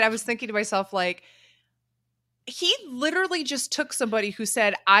sat back and I was thinking to myself, like, he literally just took somebody who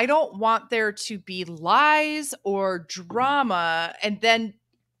said, I don't want there to be lies or drama, and then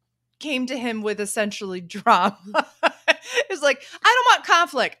came to him with essentially drama. It's like, I don't want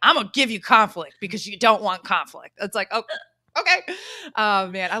conflict. I'm going to give you conflict because you don't want conflict. It's like, oh, okay. Oh,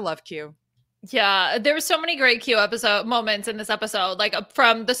 man, I love Q. Yeah, there were so many great Q moments in this episode, like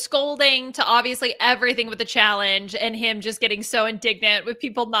from the scolding to obviously everything with the challenge and him just getting so indignant with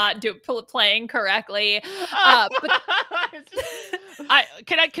people not playing correctly. Can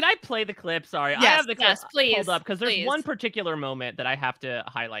I play the clip? Sorry, yes, I have the clip. Yes, please. Hold up, because there's one particular moment that I have to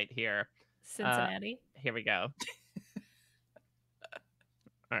highlight here. Cincinnati. Here we go.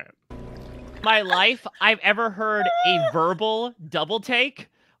 All right. My life, I've ever heard a verbal double take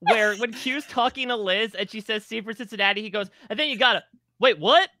where when Q's talking to Liz and she says C for Cincinnati, he goes, and then you gotta, wait,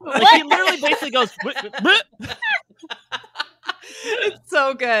 what? Like, he literally basically goes, It's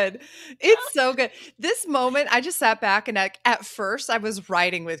so good. It's so good. This moment, I just sat back and at first I was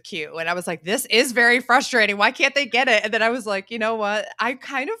writing with Q and I was like, this is very frustrating. Why can't they get it? And then I was like, you know what? I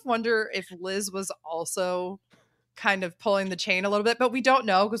kind of wonder if Liz was also kind of pulling the chain a little bit, but we don't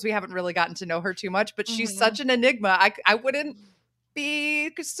know because we haven't really gotten to know her too much, but she's such an enigma. I wouldn't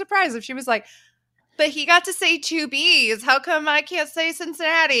be surprised if she was like, but he got to say 2 B's. How come I can't say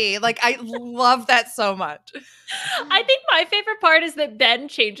Cincinnati? Like, I love that so much. I think my favorite part is that Ben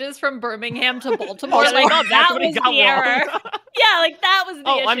changes from Birmingham to Baltimore. Like, that was the error. Yeah, like that was the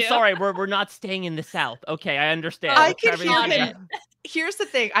issue. Oh, I'm sorry. We're not staying in the South. Okay, I understand. I can hear him. Here's the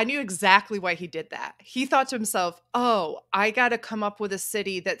thing. I knew exactly why he did that. He thought to himself, oh, I got to come up with a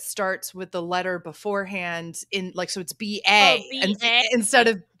city that starts with the letter beforehand in like, so it's B-A, instead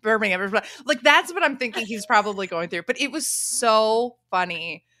of Birmingham. Like, that's what I'm thinking he's probably going through. But it was so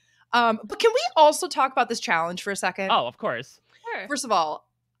funny. But can we also talk about this challenge for a second? Oh, of course. Sure. First of all,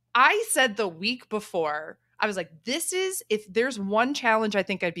 I said the week before, I was like, if there's one challenge I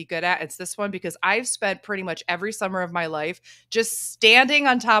think I'd be good at, it's this one, because I've spent pretty much every summer of my life just standing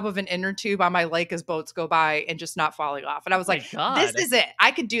on top of an inner tube on my lake as boats go by and just not falling off. And I was like, this is it. I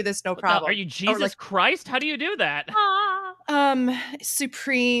could do this, no problem. Are you Jesus Christ? How do you do that?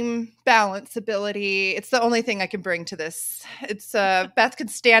 Supreme balance ability. It's the only thing I can bring to this. It's Beth could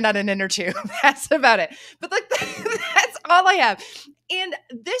stand on an inner tube. That's about it. But like that's all I have. And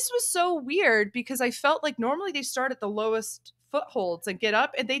this was so weird because I felt like normally they start at the lowest footholds and get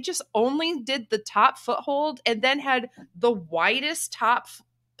up, and they just only did the top foothold and then had the widest top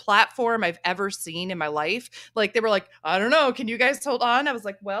platform I've ever seen in my life. Like, they were like, I don't know, can you guys hold on? I was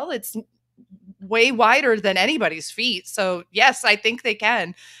like, well, it's way wider than anybody's feet. So yes, I think they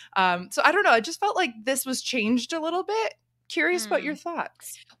can. So I don't know. I just felt like this was changed a little bit. Curious what your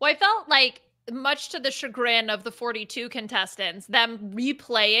thoughts. Well, I felt like, much to the chagrin of the 42 contestants, them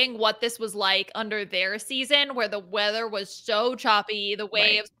replaying what this was like under their season, where the weather was so choppy, the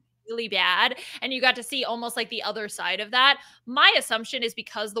waves really bad, and you got to see almost like the other side of that. My assumption is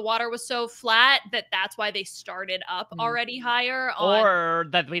because the water was so flat that's why they started up already higher. Or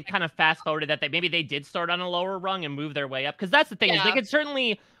that we've kind of fast forwarded that maybe they did start on a lower rung and move their way up. Because that's the thing, is they could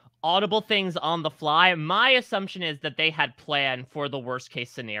certainly audible things on the fly. My assumption is that they had planned for the worst case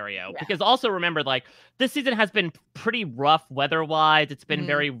scenario. Because also remember, like, this season has been pretty rough weather-wise. It's been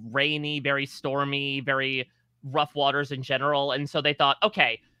very rainy, very stormy, very rough waters in general. And so they thought,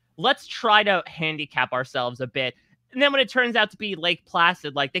 okay, let's try to handicap ourselves a bit. And then when it turns out to be Lake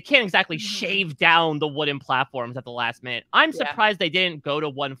Placid, like, they can't exactly shave down the wooden platforms at the last minute. I'm surprised they didn't go to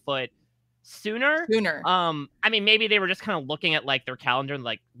 1 foot sooner. I mean, maybe they were just kind of looking at like their calendar and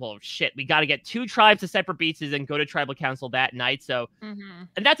like, well, shit, we got to get 2 tribes to separate beaches and go to tribal council that night. So, and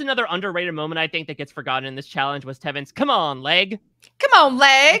that's another underrated moment I think that gets forgotten in this challenge was Tevin's, come on, leg. Come on,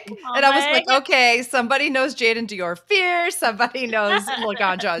 leg. And I was like, okay, somebody knows Jaden Dior Fierce. Somebody knows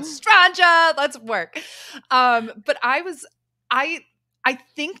Laganja Estranja. Let's work. But I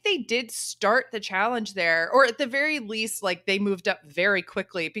think they did start the challenge there, or at the very least, like, they moved up very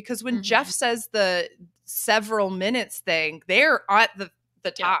quickly, because when Jeff says the several minutes thing, they're at the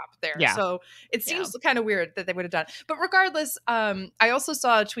top there. So it seems kind of weird that they would have done. But regardless, I also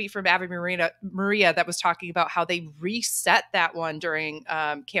saw a tweet from Abby Maria that was talking about how they reset that one during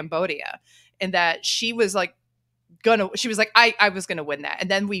Cambodia, and that she was like, I was gonna win that. And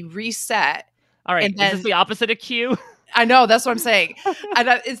then we reset. All right. And then, is this the opposite of Q? I know, that's what I'm saying.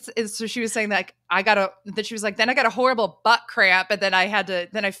 And so she was saying that she was like, then I got a horrible butt cramp, and then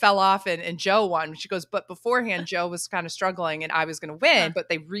I fell off and Joe won. She goes, but beforehand, Joe was kind of struggling and I was going to win, but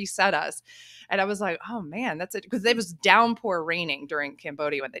they reset us. And I was like, oh man, that's it. Because it was downpour raining during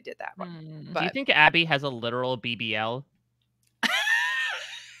Cambodia when they did that one. Do you think Abby has a literal BBL?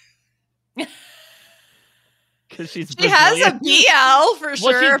 Because she has a BL for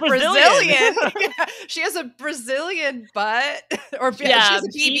sure. Well, she's Brazilian. She has a Brazilian butt, or she has a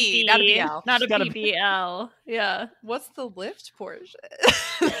BB, not a BL. Not a BBL. Yeah. What's the lift portion?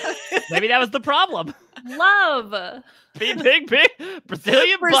 Maybe that was the problem. Love. Big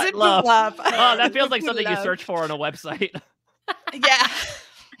Brazilian butt love. Oh, that feels like something you search for on a website. Yeah.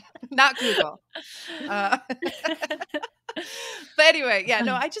 Not Google. But anyway, yeah,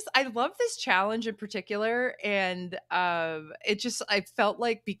 no, I love this challenge in particular. And I felt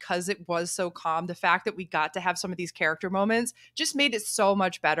like because it was so calm, the fact that we got to have some of these character moments just made it so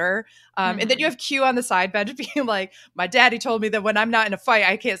much better. And then you have Q on the side bench being like, my daddy told me that when I'm not in a fight,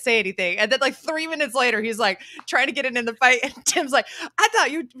 I can't say anything. And then like 3 minutes later, he's like trying to get in the fight. And Tim's like, I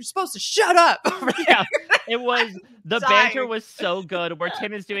thought you were supposed to shut up. Yeah, it was, the banter was so good where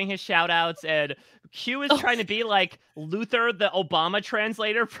Tim is doing his shout outs and Q is trying to be like Luther, the Obama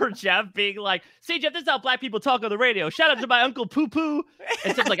translator for Jeff, being like, see, Jeff, this is how black people talk on the radio. Shout out to my uncle Poo Poo.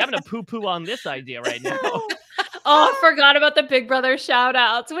 And Tim's like, I'm going to poo poo on this idea right now. Oh, I forgot about the Big Brother shout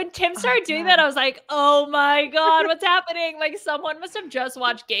outs. When Tim started doing that, I was like, oh my God, what's happening? Like someone must have just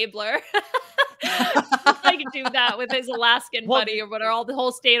watched Gabler. Like do that with his Alaskan buddy or whatever, all the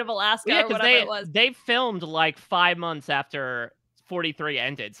whole state of Alaska or whatever it was. They filmed like 5 months after 43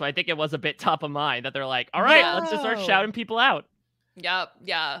 ended. So I think it was a bit top of mind that they're like, all right, let's just start shouting people out. Yep.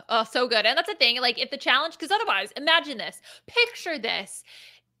 Yeah. Oh, so good. And that's the thing. Like if the challenge, because otherwise, imagine this, picture this.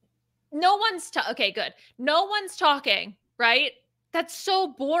 No one's okay, good. No one's talking, right? That's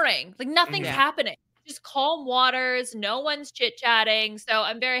so boring. Like nothing's happening. Just calm waters. No one's chit-chatting. So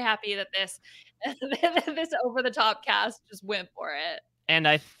I'm very happy that this over-the-top cast just went for it. And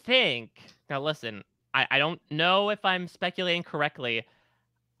I think, now listen, I don't know if I'm speculating correctly.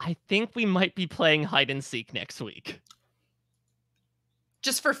 I think we might be playing hide and seek next week.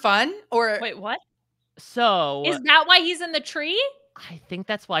 Just for fun? Or wait, what? So is that why he's in the tree? I think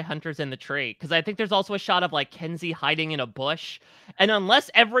that's why Hunter's in the tree. Because I think there's also a shot of like Kenzie hiding in a bush. And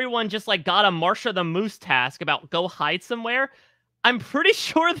unless everyone just like got a Marsha the Moose task about go hide somewhere, I'm pretty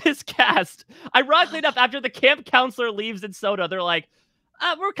sure this cast, ironically enough, after the camp counselor leaves in Soda, they're like,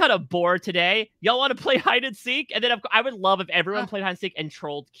 we're kind of bored today. Y'all want to play hide and seek? And then I would love if everyone played hide and seek and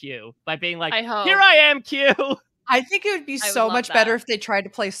trolled Q by being like, here I am, Q. I think it would be so much better if they tried to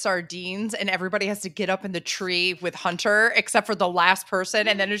play sardines and everybody has to get up in the tree with Hunter, except for the last person.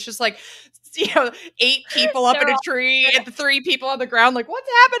 And then it's just like, 8 people up in a tree and 3 people on the ground. Like, what's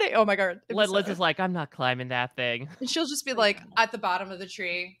happening? Oh my God. Liz is like, I'm not climbing that thing. And she'll just be like at the bottom of the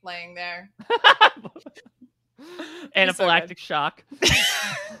tree, laying there. Anaphylactic shock.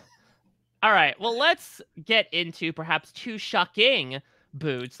 All right, well, let's get into perhaps 2 shocking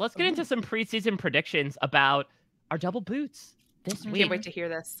boots. Let's get into some preseason predictions about our double boots this week. Can't wait to hear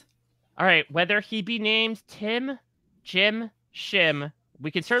this. All right, whether he be named Tim, Jim, Shim, we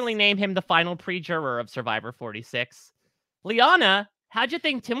can certainly name him the final pre-juror of Survivor 46. Liana, how'd you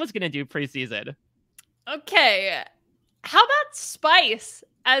think Tim was going to do preseason? Okay, how about Spice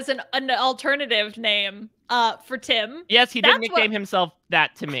as an alternative name for Tim? Yes, he did nickname himself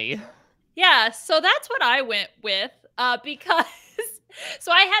that to me. Yeah, so that's what I went with because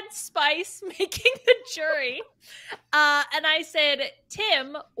so I had Spice making the jury and I said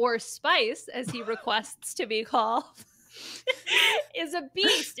Tim, or Spice as he requests to be called, is a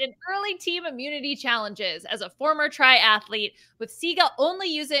beast in early team immunity challenges as a former triathlete, with Siga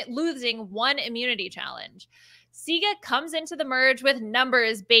only losing 1 immunity challenge. Siga comes into the merge with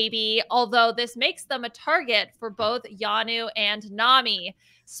numbers, baby, although this makes them a target for both Yanu and Nami.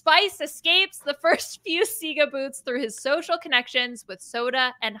 Spice escapes the first few Siga boots through his social connections with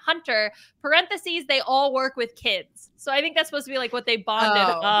Soda and Hunter. Parentheses, they all work with kids. So I think that's supposed to be like what they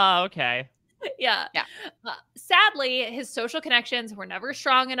bonded. Oh, okay. Yeah. Sadly, his social connections were never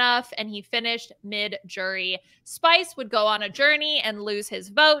strong enough, and he finished mid-jury. Spice would go on a journey and lose his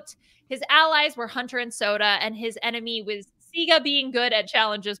vote. His allies were Hunter and Soda, and his enemy was Siga being good at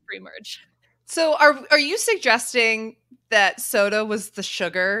challenges pre-merge. So are you suggesting that Soda was the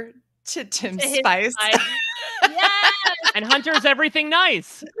sugar to Tim's Spice? Yes! And Hunter's everything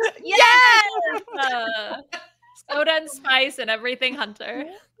nice. Yes! Soda and Spice and everything Hunter.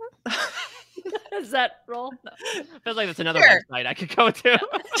 Does that roll? No. Feels like that's another website I could go to.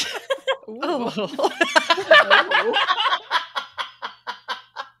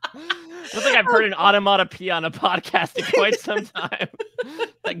 Looks like I've heard an automatopoeia on a podcast in quite some time.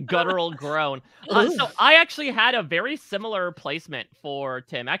 That guttural groan. So I actually had a very similar placement for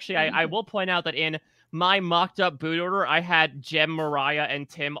Tim. Actually, I will point out that in my mocked up boot order, I had Jem, Mariah, and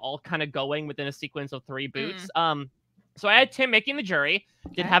Tim all kind of going within a sequence of 3 boots. So I had Tim making the jury,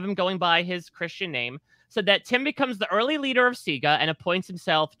 did have him going by his Christian name, so that Tim becomes the early leader of Siga and appoints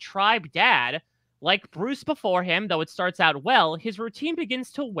himself tribe dad. Like Bruce before him, though it starts out well, his routine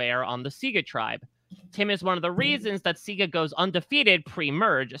begins to wear on the Siga tribe. Tim is one of the reasons that Siga goes undefeated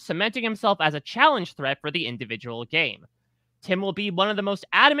pre-merge, cementing himself as a challenge threat for the individual game. Tim will be one of the most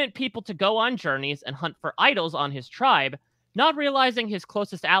adamant people to go on journeys and hunt for idols on his tribe, not realizing his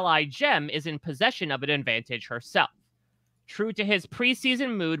closest ally, Jem, is in possession of an advantage herself. true to his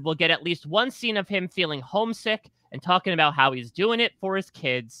preseason mood, we'll get at least one scene of him feeling homesick and talking about how he's doing it for his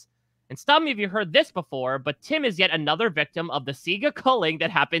kids. And stop me if you heard this before, but Tim is yet another victim of the Sega culling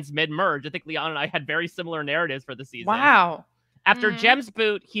that happens mid-merge. I think Liana and I had very similar narratives for the season. Wow. After Jem's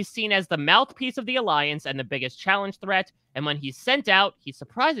boot, he's seen as the mouthpiece of the Alliance and the biggest challenge threat, and when he's sent out, he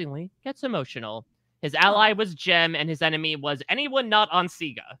surprisingly gets emotional. His ally was Jem, and his enemy was anyone not on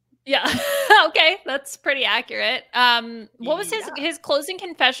Sega. Yeah. Okay, that's pretty accurate. What was his closing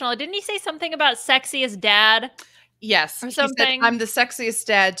confessional? Didn't he say something about sexiest dad? Yes. Or something. He said, I'm the sexiest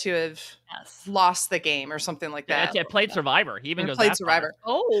dad to have lost the game or something like that. Yeah, played Survivor. He even goes played Survivor.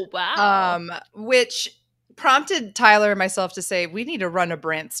 Oh, wow. Which prompted Tyler and myself to say, we need to run a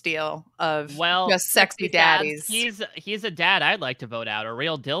Brant Steele of just sexy daddies. He's a dad I'd like to vote out, a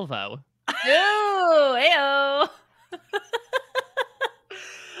real Dilvo. Ooh, ayo.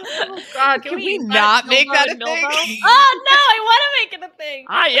 Oh God, can we not make that a thing? Oh no, I want to make it a thing.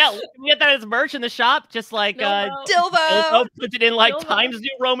 Yeah, we can get that as merch in the shop, just like Dilvo. Puts it in like Times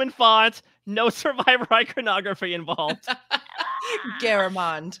New Roman font, no Survivor iconography involved.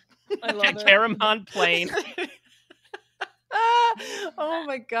 Garamond. I love it. Garamond plain. Oh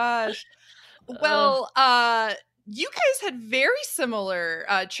my gosh. Well, you guys had very similar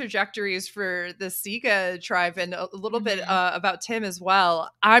trajectories for the Sega tribe and a little bit about Tim as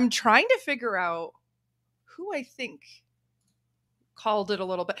well. I'm trying to figure out who I think called it a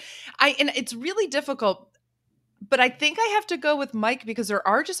little bit. And it's really difficult, but I think I have to go with Mike because there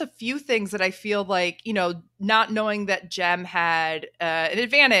are just a few things that I feel like, not knowing that Jem had an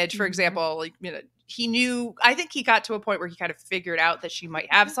advantage, for example, like, he knew, I think he got to a point where he kind of figured out that she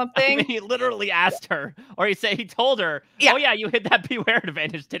might have something. I mean, he literally asked her, or he told her, oh yeah, you hit that beware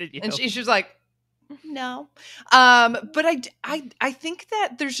advantage, didn't you? And she was like, no. But I think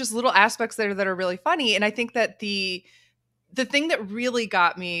that there's just little aspects there that are really funny. And I think that the thing that really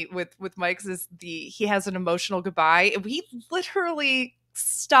got me with Mike's is he has an emotional goodbye. He literally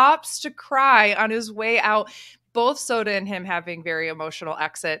stops to cry on his way out. Both Soda and him having very emotional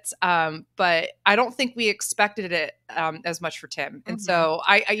exits, but I don't think we expected it as much for Tim. And so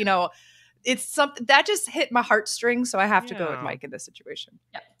I it's something that just hit my heartstrings. So I have to go with Mike in this situation.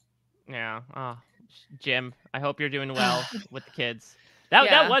 Yeah. Oh, Jim, I hope you're doing well with the kids.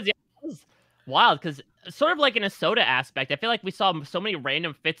 That was wild because sort of like in a Soda aspect, I feel like we saw so many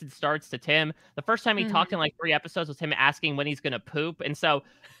random fits and starts to Tim. The first time he talked in like 3 episodes was him asking when he's going to poop. And so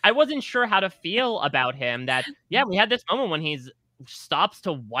I wasn't sure how to feel about him that, we had this moment when he stops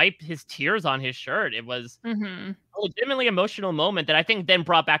to wipe his tears on his shirt. It was a legitimately emotional moment that I think then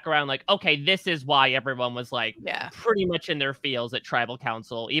brought back around like, okay, this is why everyone was like pretty much in their feels at Tribal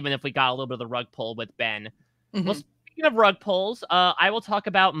Council, even if we got a little bit of the rug pull with Ben. Well, speaking of rug pulls, I will talk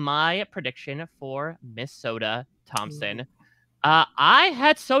about my prediction for Miss Soda Thompson. I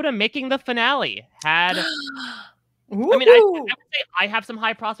had Soda making the finale. I mean, I would say I have some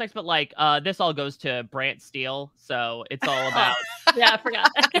high prospects, but like this all goes to Brant Steele, so it's all about. I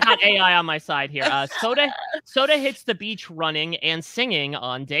forgot. I got AI on my side here. Soda hits the beach running and singing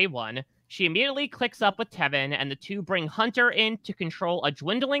on day 1. She immediately clicks up with Tevin, and the two bring Hunter in to control a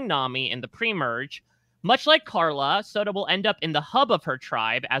dwindling Nami in the pre-merge. Much like Carla, Soda will end up in the hub of her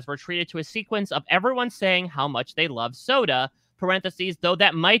tribe as we're treated to a sequence of everyone saying how much they love Soda. Parentheses, though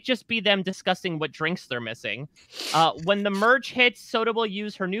that might just be them discussing what drinks they're missing. When the merge hits, Soda will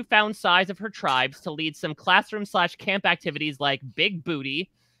use her newfound size of her tribes to lead some classroom/camp activities like Big Booty.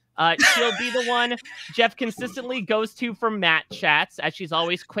 She'll be the one Jeff consistently goes to for Matt chats, as she's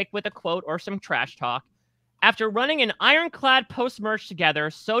always quick with a quote or some trash talk. After running an ironclad post-merge together,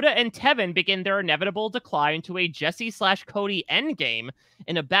 Soda and Tevin begin their inevitable decline to a Jesse/Cody endgame.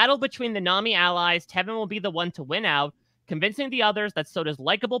 In a battle between the Nami allies, Tevin will be the one to win out, convincing the others that Soda's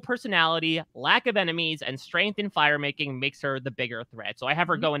likable personality, lack of enemies, and strength in fire-making makes her the bigger threat. So I have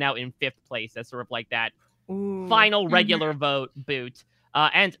her going out in 5th place as sort of like that final regular vote boot.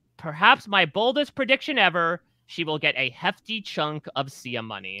 And perhaps my boldest prediction ever, she will get a hefty chunk of Sia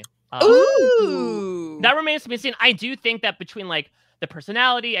money. That remains to be seen. I do think that between like the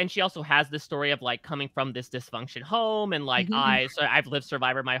personality, and she also has this story of like coming from this dysfunction home, and like I've lived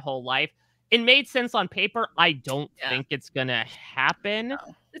Survivor my whole life. It made sense on paper. I don't think it's gonna happen. No.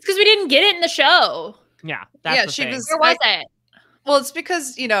 It's because we didn't get it in the show. Yeah, that's the thing. Where was it? Well, it's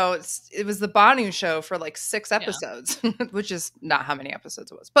because it was the Banu show for like 6 episodes, which is not how many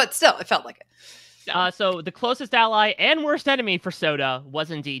episodes it was, but still, it felt like it. So the closest ally and worst enemy for Soda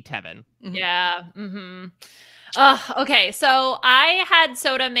was indeed Tevin. Yeah. Okay, so I had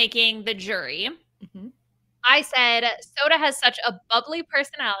Soda making the jury. I said Soda has such a bubbly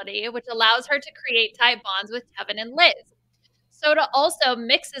personality, which allows her to create tight bonds with Tevin and Liz. Soda also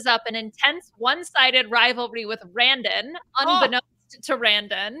mixes up an intense one-sided rivalry with Randon, unbeknownst to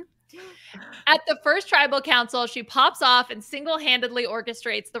Randon. At the first tribal council, she pops off and single-handedly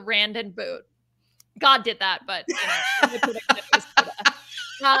orchestrates the Randon boot. God did that, but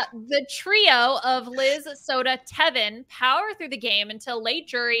the trio of Liz, Soda, Tevin power through the game until late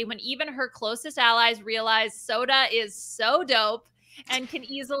jury when even her closest allies realize Soda is so dope and can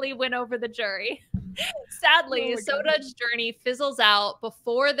easily win over the jury. Sadly, Soda's journey fizzles out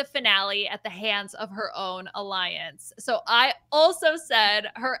before the finale at the hands of her own alliance. So I also said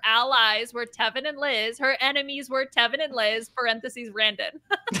her allies were Tevin and Liz. Her enemies were Tevin and Liz, parentheses, Randon.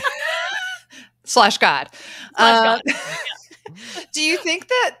 / God. God. Do you think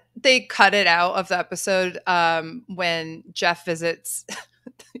that they cut it out of the episode when Jeff visits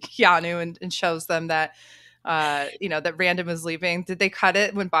Yanu and shows them that that Random is leaving? Did they cut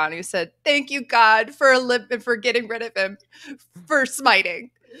it when Bonnie said, "Thank you, God, for getting rid of him, for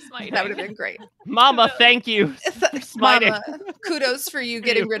smiting"? That would have been great. Mama, thank you. Smiting. Mama, kudos for you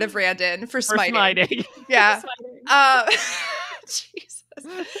getting rid of Randon for smiting. Yeah. Jesus.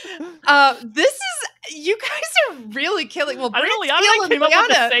 This is, you guys are really killing. Well, I don't know, Liana came up with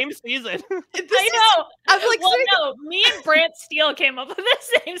the same season. I know. I'm like, no, me and Brant Steele came up with the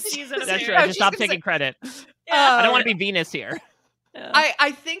same season. That's true. I just stopped taking credit. I don't want to be Venus here. Yeah.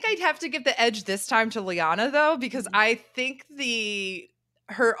 I think I'd have to give the edge this time to Liana, though, because I think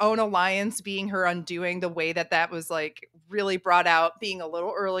her own alliance being her undoing, the way that was like really brought out, being a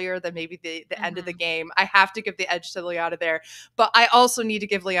little earlier than maybe the end of the game. I have to give the edge to Liana there, but I also need to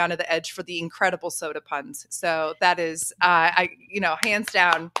give Liana the edge for the incredible Soda puns. So that is, hands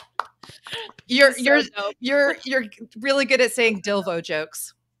down, you're really good at saying Dilvo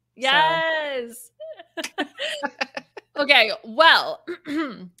jokes. Yes. So. Okay, well,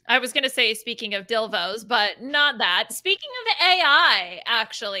 I was going to say, speaking of dilvos, but not that. Speaking of the AI,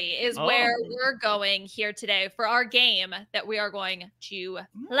 actually, is where we're going here today for our game that we are going to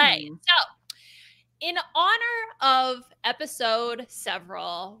play. So, in honor of episode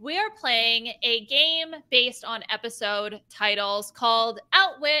several, we are playing a game based on episode titles called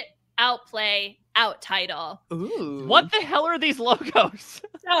Outwit, Outplay, Outtitle. Ooh. What the hell are these logos?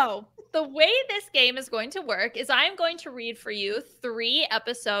 So, the way this game is going to work is I'm going to read for you 3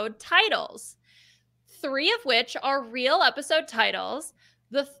 episode titles, 3 of which are real episode titles.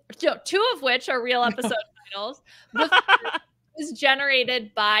 2 of which are real episode titles. The 3rd is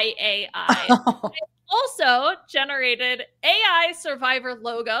generated by AI. I also generated AI Survivor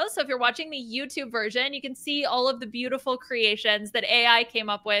logos. So if you're watching the YouTube version, you can see all of the beautiful creations that AI came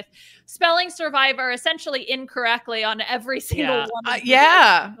up with, spelling Survivor essentially incorrectly on every single one. So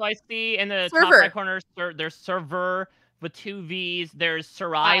I see in the server. top right corner, there's server with 2 V's. There's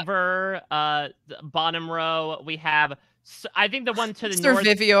Survivor. Bottom row, we have, I think the one to the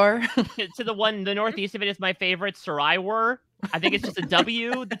Survivior. the northeast of it is my favorite, Survivor. I think it's just a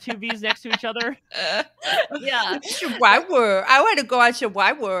W, the 2 V's next to each other. Yeah. Survivor. I want to go on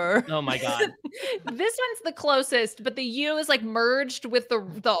Survivor. Oh my God. This one's the closest, but the U is like merged with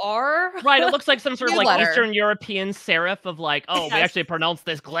the R. Right. It looks like some sort of like letter. Eastern European serif of like, we actually pronounce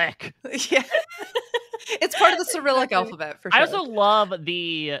this glick. Yeah. It's part of the Cyrillic alphabet, for sure. I also love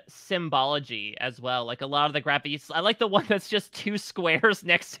the symbology as well. Like a lot of the graphics. I like the one that's just 2 squares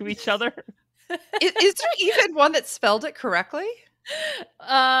next to each other. Is there even one that spelled it correctly?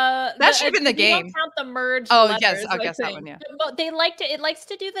 That should have been the game. Don't count the merged Oh, letters, yes, I guess that one, yeah. But it likes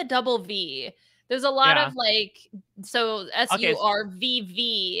to do the double V. There's a lot of like, so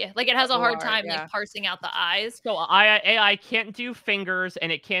SURVV, like it has a hard time like parsing out the I's. So AI can't do fingers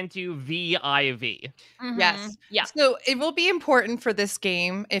and it can't do VIV. Yes. Yeah. So it will be important for this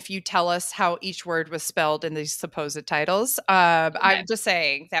game if you tell us how each word was spelled in these supposed titles. I'm just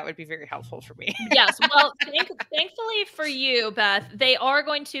saying that would be very helpful for me. Yes. Well, thankfully for you, Beth, they are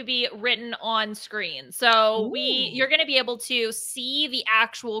going to be written on screen. So you're going to be able to see the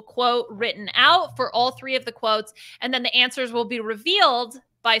actual quote written out for all 3 of the quotes, and then the answers will be revealed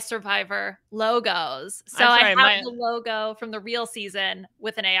by Survivor logos. So I have the logo from the real season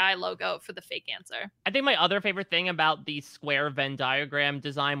with an AI logo for the fake answer. I think my other favorite thing about the square Venn diagram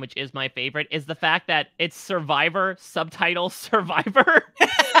design, which is my favorite, is the fact that it's Survivor, subtitle Survivor.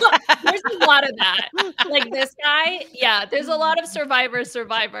 There's a lot of that. Like this guy, there's a lot of Survivor.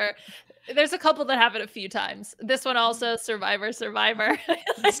 There's a couple that have it a few times. This one also, Survivor.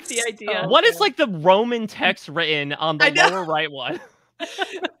 That's the idea. What is like the Roman text written on the lower right one?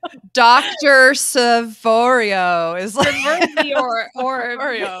 Dr. Savorio is like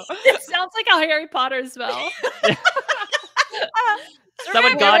Oreo. It sounds like a Harry Potter spell.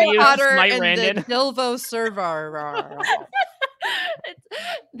 Someone got you, Potter smite and Randon. The Dilvo server.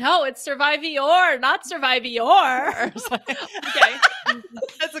 No, it's Survivor, not Survivor. Okay.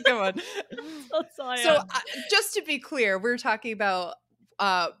 That's a good one. So just to be clear, we're talking about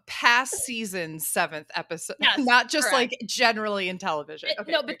past season's 7th episode, not just correct. Like generally in television.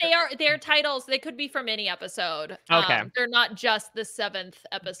 Okay, no, but they're titles. They could be from any episode. Okay, they're not just the 7th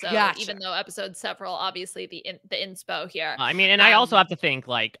episode, gotcha. Even though episode several, obviously the inspo here. I mean, and I also have to think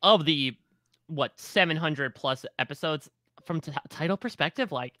like of the 700 plus episodes from title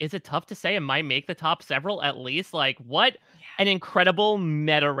perspective. Like, is it tough to say it might make the top several at least? Like, what an incredible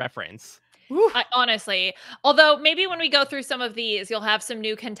meta reference. Honestly, although maybe when we go through some of these, you'll have some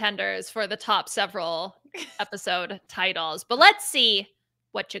new contenders for the top several episode titles. But let's see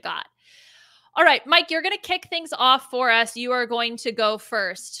what you got. All right, Mike, you're going to kick things off for us. You are going to go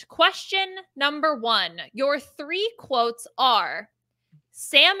first. Question number 1. Your 3 quotes are: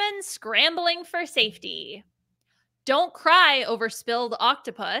 salmon scrambling for safety, don't cry over spilled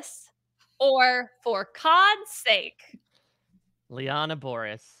octopus, or for cod's sake. Liana,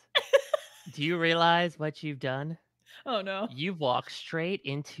 Boraas. Do you realize what you've done? Oh, no. You've walked straight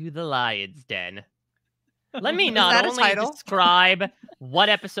into the lion's den. Let me not only describe what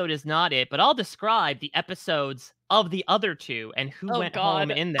episode is not it, but I'll describe the episodes of the other 2 and who went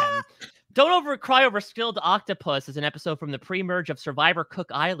home in them. Don't cry over spilled octopus is an episode from the pre-merge of Survivor Cook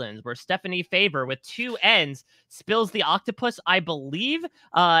Islands, where Stephanie Favor, with 2 N's, spills the octopus, I believe.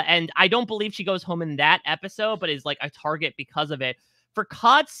 And I don't believe she goes home in that episode, but is like a target because of it. For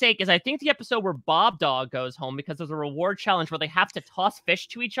cod's sake is I think the episode where Bob Dog goes home because there's a reward challenge where they have to toss fish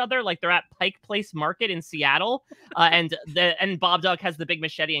to each other like they're at Pike Place Market in Seattle. And Bob Dog has the big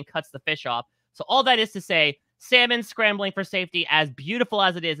machete and cuts the fish off. So all that is to say, salmon scrambling for safety, as beautiful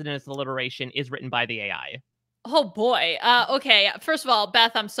as it is in its alliteration, is written by the AI. Oh boy. Okay. First of all,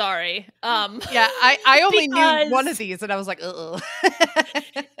 Beth, I'm sorry. Yeah, I only knew one of these and I was like,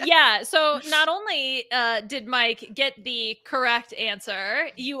 Yeah. So not only did Mike get the correct answer,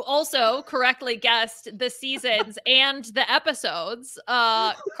 you also correctly guessed the seasons and the episodes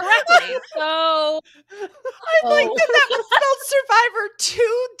correctly. So I like that was spelled Survivor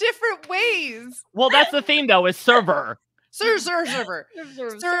 2 different ways. Well, that's the theme though, is server. Server.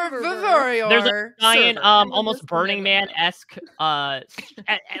 There's a giant, almost Burning Man-esque,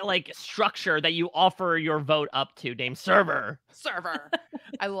 like structure that you offer your vote up to, named server.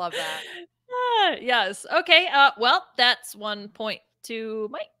 I love that. Yes. Okay. Well, that's 1 point to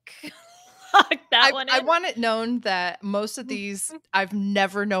Mike. I want it known that most of these I've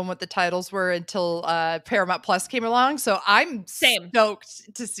never known what the titles were until Paramount Plus came along. So I'm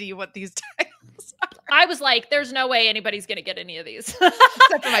stoked to see what these titles are. I was like, there's no way anybody's going to get any of these.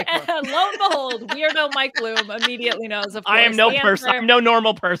 Except for Mike Bloom. And lo and behold, weirdo Mike Bloom immediately knows, of course. I am no person. I'm no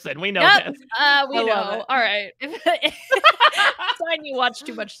normal person. We know this. We know. All right. Sign you watch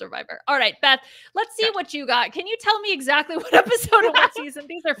too much Survivor. All right, Beth, let's see what you got. Can you tell me exactly what episode of what season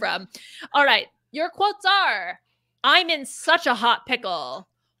these are from? All right. Your quotes are: I'm in such a hot pickle,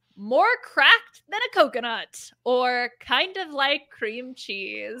 more cracked than a coconut, or kind of like cream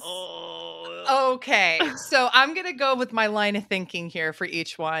cheese. Okay, so I'm going to go with my line of thinking here for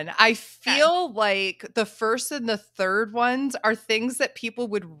each one. I feel like the first and the third ones are things that people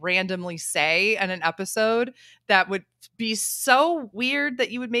would randomly say in an episode that would be so weird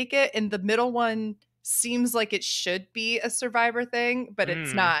that you would make it. And the middle one seems like it should be a Survivor thing, but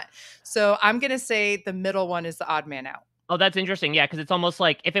it's not. So I'm going to say the middle one is the odd man out. Oh, that's interesting. Yeah, because it's almost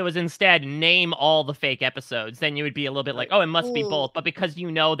like if it was instead name all the fake episodes, then you would be a little bit like, oh, it must be both. But because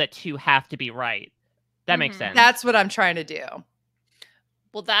you know that 2 have to be right, that makes sense. That's what I'm trying to do.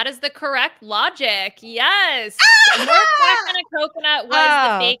 Well, that is the correct logic. Yes. More cracked than a coconut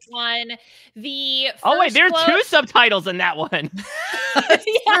was the fake one. The wait, there are 2 subtitles in that one.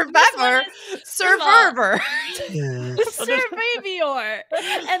 Survivor. Survivor. And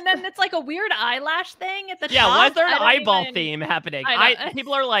then it's like a weird eyelash thing at the top. Yeah, why is there an eyeball theme happening?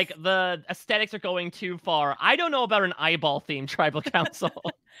 People are like, the aesthetics are going too far. I don't know about an eyeball theme tribal council.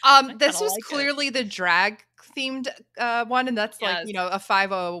 This was clearly the drag themed one, and that's like, you know, a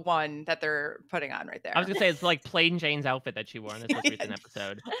 501 that they're putting on right there. I was gonna say it's like Plain Jane's outfit that she wore in this most recent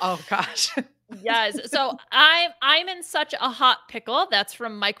episode. Oh gosh. Yes. So I'm in such a hot pickle. That's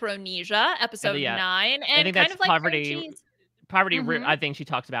from Micronesia, episode 9. And I think kind that's of like poverty. I think she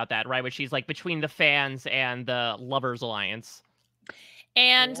talks about that, right? Where she's like between the fans and the Lovers Alliance.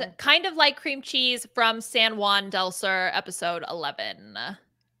 And kind of like cream cheese from San Juan del Sur, episode 11.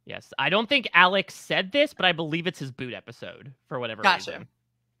 Yes. I don't think Alex said this, but I believe it's his boot episode for whatever reason.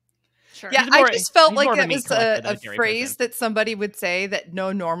 Sure. Yeah, I just felt like it was a phrase that somebody would say that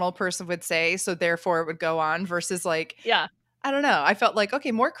no normal person would say, so therefore it would go on, versus like I don't know. I felt like,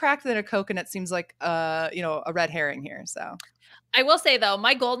 okay, more crack than a coconut seems like, you know, a red herring here. So I will say though,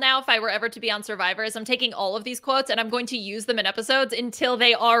 my goal now, if I were ever to be on Survivor, is I'm taking all of these quotes and I'm going to use them in episodes until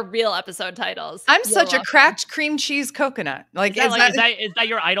they are real episode titles. I'm such a cracked cream cheese coconut. Like, is that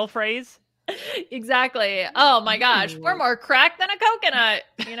your idol phrase? Exactly. Oh my gosh, we're more cracked than a coconut.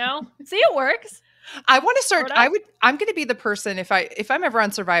 You know, see, it works. I want to start. I'm going to be the person if I'm ever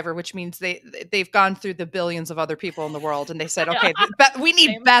on Survivor, which means they've gone through the billions of other people in the world, and they said, okay, we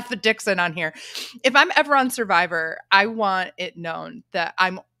need Beth Dixon on here. If I'm ever on Survivor, I want it known that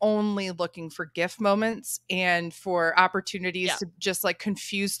I'm only looking for GIF moments and for opportunities to just like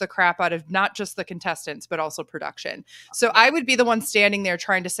confuse the crap out of not just the contestants but also production. So I would be the one standing there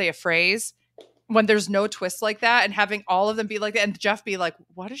trying to say a phrase when there's no twist like that, and having all of them be like that, and Jeff be like,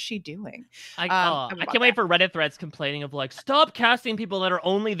 what is she doing? I can't wait for Reddit threads complaining of like, stop casting people that are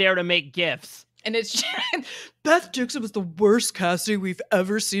only there to make GIFs. And it's Beth Dixon was the worst casting we've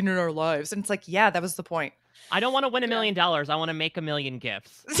ever seen in our lives. And it's like, yeah, that was the point. I don't want to win $1 million. I want to make 1 million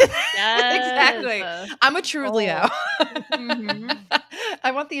GIFs. Exactly. I'm a true Leo.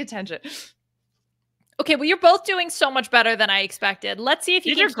 I want the attention. Okay, well, you're both doing so much better than I expected. Let's see if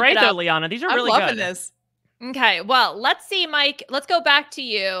you can keep it up. These are great, though, Liana. These are really good. I'm loving this. Okay, well, let's see, Mike. Let's go back to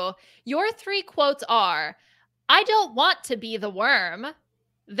you. Your 3 quotes are, I don't want to be the worm,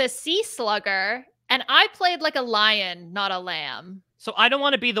 the sea slugger, and I played like a lion, not a lamb. So I don't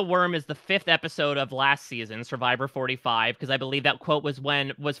want to be the worm is the 5th episode of last season, Survivor 45, because I believe that quote was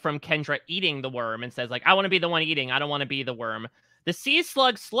from Kendra eating the worm and says, like, I want to be the one eating. I don't want to be the worm. The sea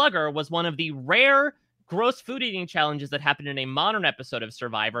slugger was one of the rare gross food eating challenges that happened in a modern episode of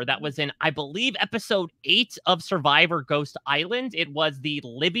Survivor. That was in, I believe, episode 8 of Survivor Ghost Island. It was the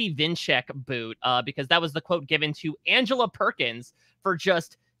Libby Vinchek boot, because that was the quote given to Angela Perkins for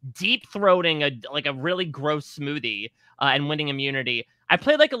just deep throating a really gross smoothie and winning immunity. I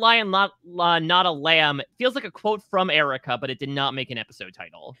played like a lion, not a lamb. It feels like a quote from Erica, but it did not make an episode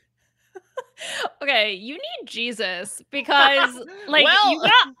title. Okay, you need Jesus because, like, you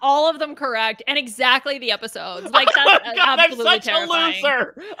got all of them correct and exactly the episodes. Like, that's absolutely I'm such terrifying. A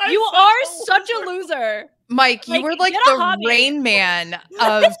loser. You are such a loser. Mike, you were like the Rain Man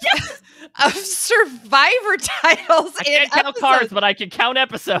of Survivor titles. I can't count cards, but I can count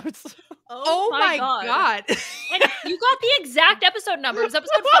episodes. Oh my God. And you got the exact episode number. It was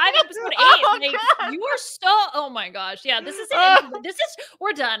episode 5, episode 8. You are so, oh my gosh. Yeah,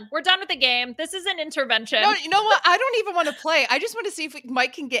 we're done. We're done with the game. This is an intervention. No, you know what? I don't even want to play. I just want to see if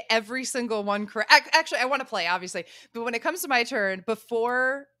Mike can get every single one correct. Actually, I want to play, obviously. But when it comes to my turn,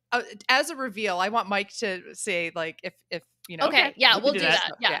 before, as a reveal, I want Mike to say, like, if you know. Okay, yeah, we'll do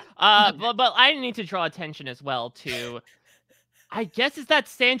that. Yeah. But I need to draw attention as well to, I guess, is that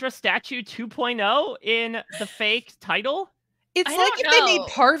Sandra statue 2.0 in the fake title? It's like if they made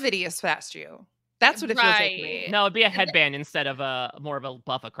Parvati as statue. That's what it feels like to me. No, it'd be a headband instead of more of a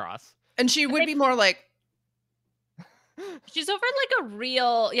buff across. And she would be more like, she's over like a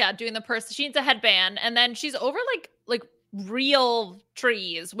real, doing the person. She needs a headband, and then she's over like real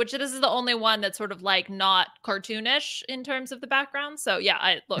trees, which this is the only one that's sort of like not cartoonish in terms of the background. So yeah,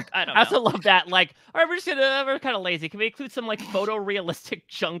 I don't know. I also love that. Like, all right, we're kind of lazy. Can we include some like photorealistic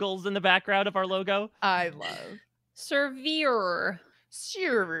jungles in the background of our logo? I love Survivor.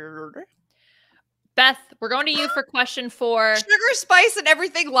 Beth, we're going to you for question 4. Sugar, spice, and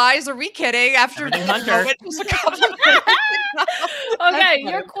everything lies. Are we kidding? After the moment, okay,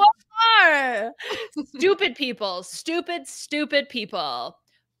 your quotes are stupid people, stupid people,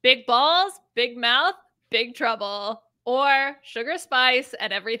 big balls, big mouth, big trouble, or sugar, spice,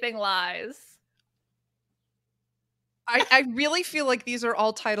 and everything lies. I really feel like these are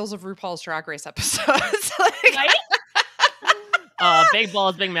all titles of RuPaul's Drag Race episodes. Right? Big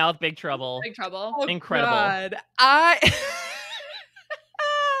balls, big mouth, big trouble. Big trouble. Oh, incredible. God.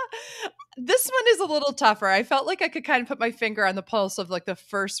 This one is a little tougher. I felt like I could kind of put my finger on the pulse of like the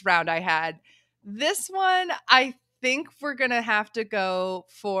first round I had. This one, I think we're going to have to go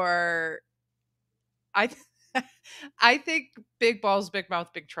for, I think big balls, big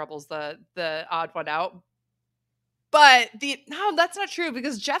mouth, big trouble's the odd one out. But no, that's not true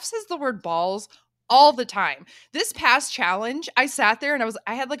because Jeff says the word balls all the time. This past challenge, I sat there and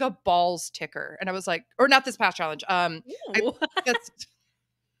I had like a balls ticker, and I was like, or not this past challenge. That's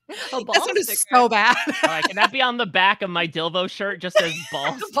one is so bad. All right, can that be on the back of my Dilvo shirt? Just says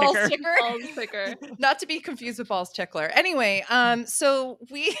balls ticker. Balls ticker. Not to be confused with balls tickler. Anyway, so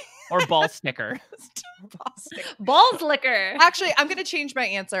we or ball sticker. Balls liquor. Actually, I'm gonna change my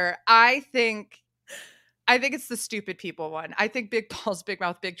answer. I think it's the stupid people one. I think big balls, big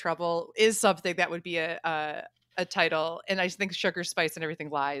mouth, big trouble is something that would be a a title, and I think Sugar, Spice, and Everything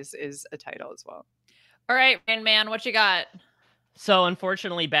Lies is a title as well. All right, Rain Man, what you got? So,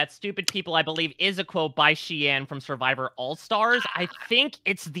 unfortunately, Beth, Stupid People, I believe, is a quote by Sheehan from Survivor All-Stars. I think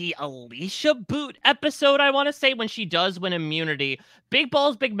it's the Alicia Boot episode, I want to say, when she does win immunity. Big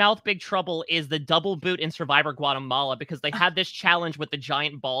Balls, Big Mouth, Big Trouble is the double boot in Survivor Guatemala because they had this challenge with the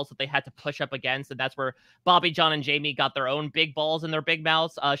giant balls that they had to push up against, and that's where Bobby, John, and Jamie got their own big balls in their big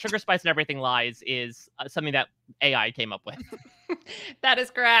mouths. Sugar, Spice, and Everything Lies is something that AI came up with. That is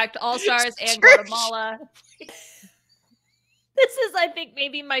correct. All-Stars and Guatemala. This is, I think,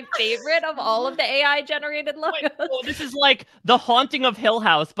 maybe my favorite of all of the AI-generated logos. Wait, oh, this is like The Haunting of Hill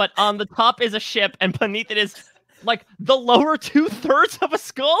House, but on the top is a ship, and beneath it is like the lower 2/3 of a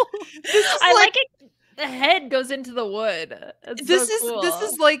skull. I like it. The head goes into the wood. This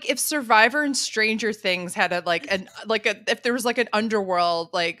is like if Survivor and Stranger Things had if there was like an underworld,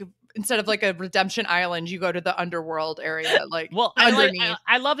 like instead of like a redemption island, you go to the underworld area. Like, well,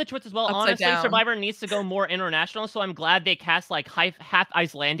 I love the twist as well. Honestly, down. Survivor needs to go more international, so I'm glad they cast like half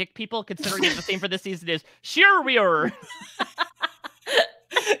Icelandic people, considering the theme for this season is Sheer.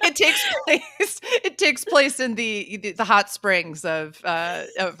 It takes place in the hot springs of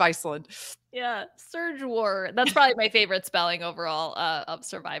Iceland. Yeah, Surge War. That's probably my favorite spelling overall of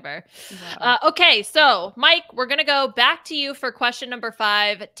Survivor. Wow. Okay, so Mike, we're gonna go back to you for question number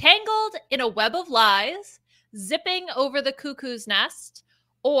 5. Tangled in a web of lies, zipping over the cuckoo's nest,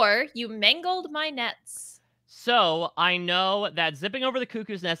 or you mangled my nets. So I know that Zipping Over the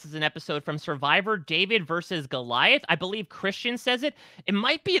Cuckoo's Nest is an episode from Survivor David versus Goliath. I believe Christian says it. It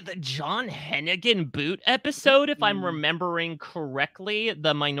might be the John Hennigan boot episode, if I'm remembering correctly,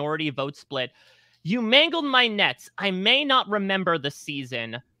 the minority vote split. You mangled my nets. I may not remember the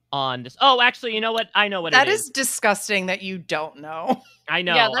season on this. Oh, actually, you know what? I know what that it is. That is disgusting that you don't know. I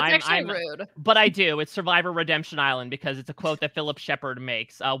know. Yeah, that's actually rude. But I do. It's Survivor Redemption Island because it's a quote that Philip Shepard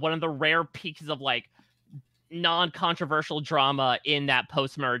makes. One of the rare pieces of like non-controversial drama in that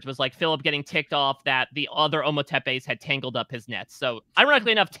post-merge was like Philip getting ticked off that the other Omotepes had tangled up his nets. So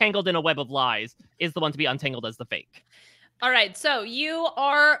ironically enough, Tangled in a Web of Lies is the one to be untangled as the fake. All right, so you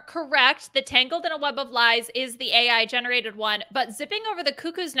are correct. The Tangled in a Web of Lies is the AI-generated one, but Zipping Over the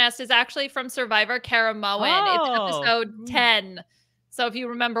Cuckoo's Nest is actually from Survivor Karamoan. It's episode 10. So if you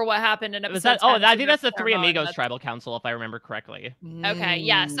remember what happened in episode 10, I think that's the Three Amigos Tribal Council, if I remember correctly. Okay,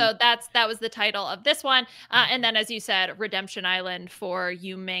 yeah. So that was the title of this one. And then, as you said, Redemption Island for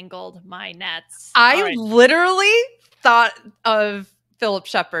You Mangled My Nets. I literally thought of Philip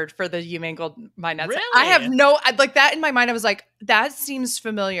Shepard for the You Mangled My Nets. Really? I have like that in my mind. I was like, that seems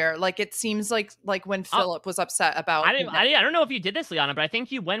familiar. Like it seems like when Philip was upset about. I don't know if you did this, Liana, but I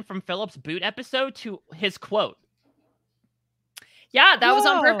think you went from Philip's boot episode to his quote. Yeah, that was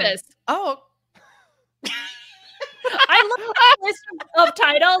on purpose. Oh. I looked at the list of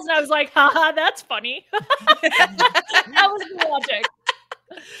titles and I was like, haha, that's funny. That was the logic.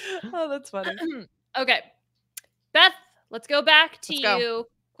 Oh, that's funny. Okay. Beth, let's go back to you.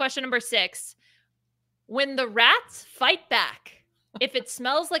 Question number 6. When the rats fight back, if it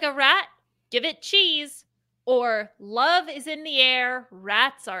smells like a rat, give it cheese. Or love is in the air,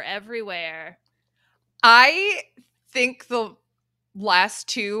 rats are everywhere. I think the last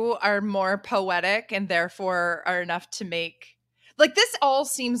two are more poetic and therefore are enough to make like this all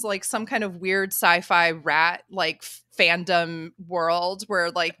seems like some kind of weird sci-fi rat like fandom world where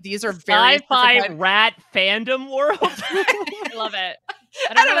like these are very sci-fi rat fandom world. I love it.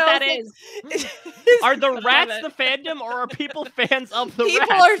 I don't know what that is. Are the rats the fandom or are people fans of the people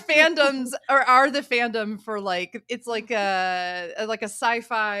rats? Are fandoms or are the fandom for like it's like a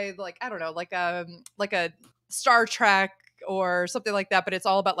sci-fi like I don't know like a Star Trek or something like that, but it's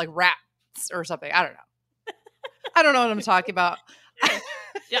all about like rats or something. I don't know. I don't know what I'm talking about.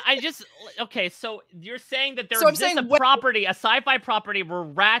 Yeah, okay, so you're saying that there exists a property, a sci-fi property where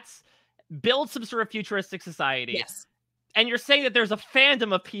rats build some sort of futuristic society. Yes. And you're saying that there's a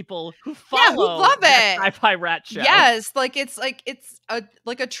fandom of people who follow who love it. Sci-Fi rat show. Yes, like it's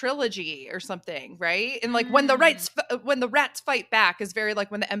a trilogy or something, right? And like when the rats fight back is very like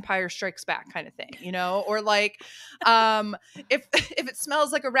when the Empire Strikes Back kind of thing, you know? Or like if it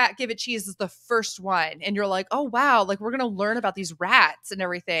smells like a rat, give it cheese is the first one, and you're like, oh wow, like we're gonna learn about these rats and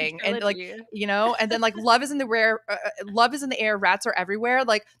everything, and like you know, and then like love is in the air, rats are everywhere.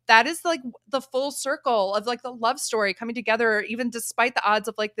 Like that is like the full circle of like the love story coming together, even despite the odds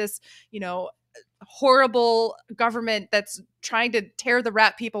of like this, you know, horrible government that's trying to tear the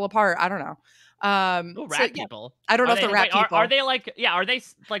rat people apart. I don't know. People. I don't know if the rat people are they like are they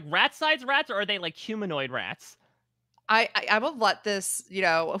like rat size rats or are they like humanoid rats? I will let this,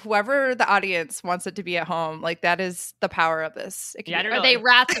 whoever the audience wants it to be at home, like that is the power of this. Are they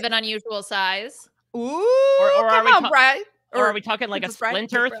rats of an unusual size? Ooh, or come on, Brad. Or are we talking like a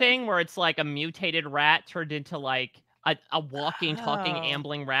Splinter thing where it's like a mutated rat turned into like a walking, talking,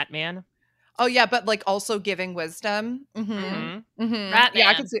 ambling rat man? Oh yeah, but like also giving wisdom. Rat Yeah,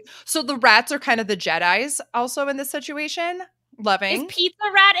 I can see. So the rats are kind of the Jedis also in this situation. Loving. Is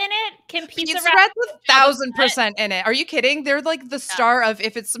Pizza Rat in it? Can Pizza Rat's 1,000% in it? Are you kidding? They're like the star of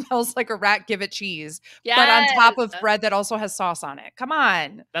if it smells like a rat, give it cheese. Yes. But on top of bread that also has sauce on it. Come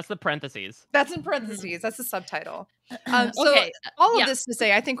on. That's the parentheses. That's in parentheses. That's the subtitle. So all of this to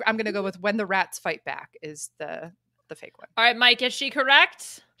say, I think I'm going to go with when the rats fight back is the fake one. All right, Mike, is she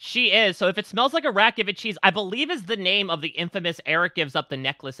correct? She is. So if it smells like a rat, give it cheese, I believe is the name of the infamous Eric Gives Up the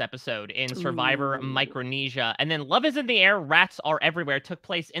Necklace episode in Survivor Micronesia. And then Love is in the Air, Rats Are Everywhere took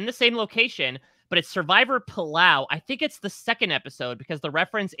place in the same location, but it's Survivor Palau. I think it's the second episode because the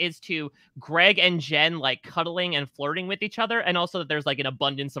reference is to Greg and Jen like cuddling and flirting with each other. And also that there's like an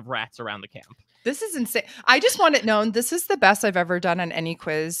abundance of rats around the camp. This is insane. I just want it known. This is the best I've ever done on any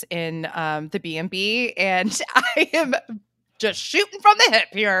quiz in the B&B. And I am just shooting from the hip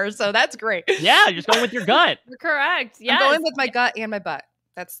here. So that's great. Yeah, just going with your gut. You're correct. Yes. I'm going with my gut and my butt.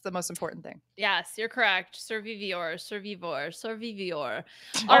 That's the most important thing. Yes, you're correct. Survivor.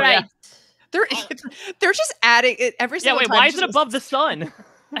 All right. Yeah. They're just adding it every single time. Yeah, wait, why is it above the sun?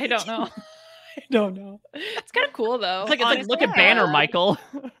 I don't know. I don't know. It's kind of cool though. It's like look at Banner, Michael.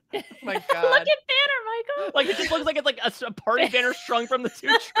 Oh my God. Look at Banner, Michael. Like it just looks like it's like a party banner strung from the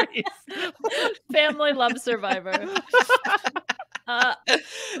two trees. Family Love Survivor.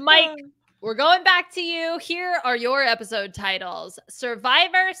 Mike, we're going back to you. Here are your episode titles.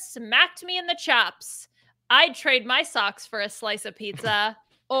 Survivor Smacked Me in the Chops. I'd trade my socks for a slice of pizza.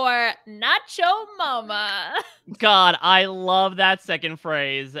 Or Nacho Mama. God, I love that second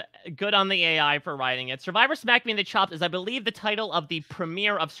phrase. Good on the AI for writing it. Survivor Smack Me in the Chops is, I believe, the title of the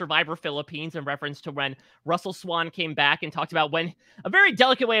premiere of Survivor Philippines in reference to when Russell Swan came back and talked about when a very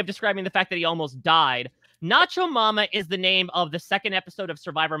delicate way of describing the fact that he almost died. Nacho Mama is the name of the second episode of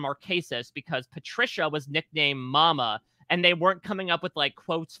Survivor Marquesas because Patricia was nicknamed Mama and they weren't coming up with like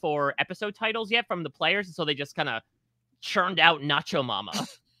quotes for episode titles yet from the players. And so they just kind of churned out Nacho Mama.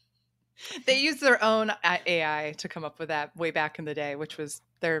 They used their own AI to come up with that way back in the day, which was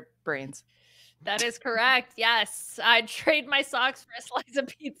their brains. That is correct. Yes. I'd trade my socks for a slice of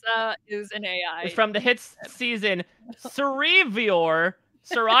pizza is an AI. It's from the hits season Survivor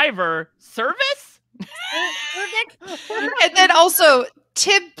Service? And then also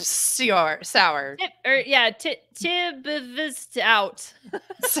Tib Sour. Tibvis out. It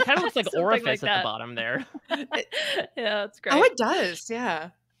kind of looks like orifice at the bottom there. Yeah, that's great. Oh, it does.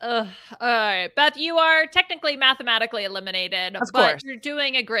 Yeah. All right, Beth, you are technically mathematically eliminated, of course. You're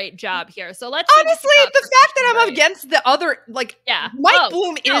doing a great job here. So let's honestly, the fact that I'm against the other, like, Mike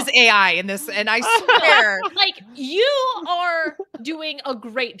Bloom is AI in this, and I swear, like, you are doing a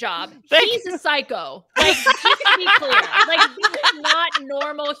great job. He's a psycho. Like, just to be clear, like, this is not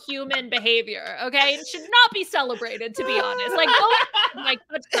normal human behavior. Okay, it should not be celebrated. To be honest, like, both like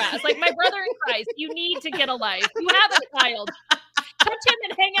touch grass, like my brother in Christ. You need to get a life. You have a child. Touch him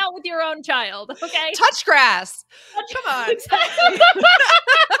and hang out with your own child, okay? Touch grass. Come on. Exactly.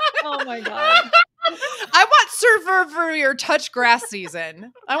 Oh my God. I want Survivor Touch Grass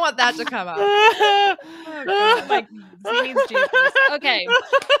season. I want that to come out. Oh God. He needs Jesus. Okay.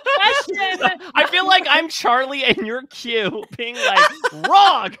 Question. I feel like I'm Charlie in your queue being like,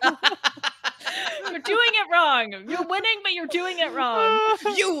 wrong. You're doing it wrong. You're winning, but you're doing it wrong.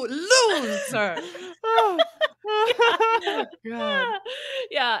 You loser. God.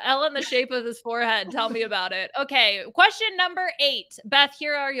 Yeah, L in the shape of his forehead. Tell me about it. Okay, question number 8. Beth,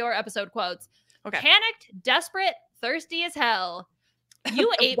 here are your episode quotes. Okay. Panicked, desperate, thirsty as hell.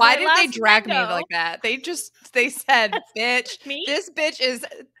 You ate Why my did last they drag mango. me like that? They said, bitch, me? This bitch is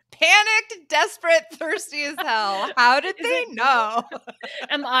panicked, desperate, thirsty as hell. How did they know?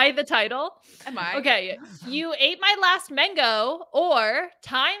 Am I the title? Am I? Okay. You ate my last mango, or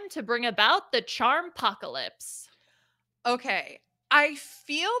time to bring about the charm-pocalypse. Okay. I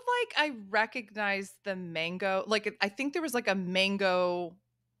feel like I recognize the mango. Like, I think there was like a mango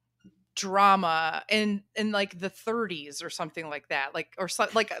drama in like the 30s or something like that. Like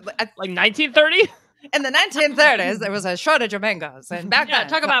 1930? In the 1930s, there was a shortage of mangoes, and back then,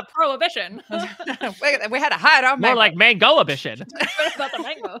 talk about prohibition. we had to hide our mango. More like mango-abition. What about the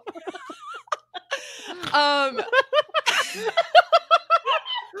mango?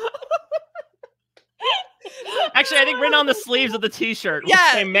 Actually, I think written on the sleeves of the t-shirt will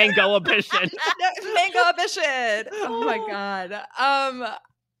say Mango Ambition. Mango Ambition. Oh my God.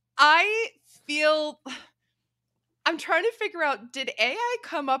 I'm trying to figure out, did AI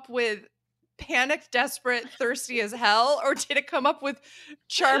come up with Panicked, Desperate, Thirsty as Hell, or did it come up with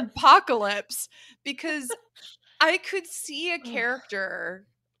Charmpocalypse? Because I could see a character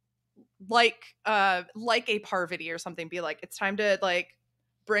like a Parvati or something be like, it's time to like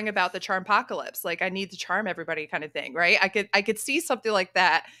bring about the Charmpocalypse. Like, I need to charm everybody kind of thing, right? I could see something like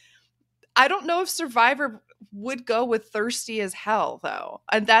that. I don't know if Survivor would go with Thirsty as Hell though.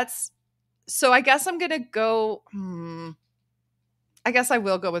 And so I guess I'm going to go I guess I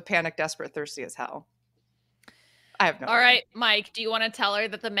will go with Panic, Desperate, Thirsty as Hell. I have no idea. All right, Mike, do you want to tell her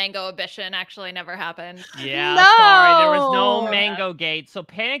that the Mango Ambition actually never happened? Yeah, sorry, there was no Mango Gate. So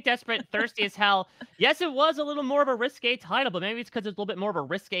Panic, Desperate, Thirsty as Hell. Yes, it was a little more of a risque title, but maybe it's because it's a little bit more of a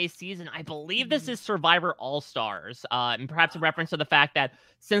risque season. I believe this is Survivor All-Stars, and perhaps a reference to the fact that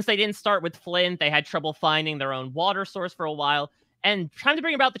since they didn't start with Flint, they had trouble finding their own water source for a while. And trying to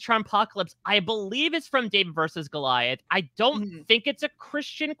bring about the Charmpocalypse, I believe it's from David versus Goliath. I don't think it's a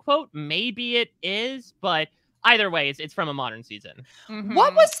Christian quote. Maybe it is, but either way, it's from a modern season.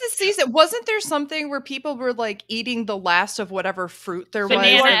 What was the season? Wasn't there something where people were like eating the last of whatever fruit there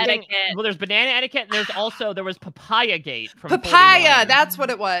banana was? Etiquette. Well, there's banana etiquette, and there was Papaya Gate from Papaya. 49, That's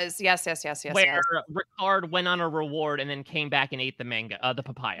what it was. Yes. where Ricard went on a reward and then came back and ate the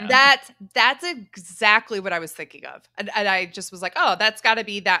papaya. That's exactly what I was thinking of, and I just was like, oh, that's got to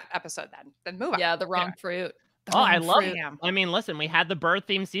be that episode then. Then move on. Yeah, the wrong fruit. I love it. I mean, listen, we had the bird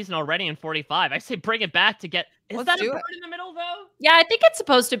theme season already in 45. I say bring it back to get. Is that a bird in the middle though? Yeah, I think it's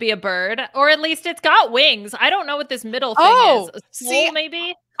supposed to be a bird, or at least it's got wings. I don't know what this middle thing is. A stool,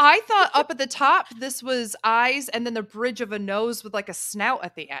 maybe? I thought up at the top this was eyes and then the bridge of a nose with like a snout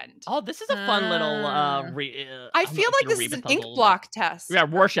at the end. Oh, this is a fun little. I feel like this is an ink block test. Yeah,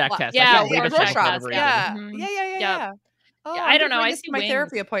 Rorschach test. Yeah, Rorschach. Yeah. Yeah. Oh, I don't know. I see my wings.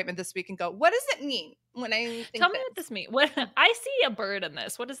 therapy appointment this week and go, what does it mean when I think Tell me what this means. What I see a bird in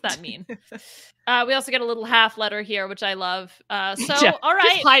this. What does that mean? We also get a little half letter here, which I love. All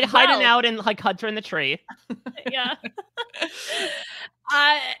right, just hiding out and like Hunter in the tree. Yeah.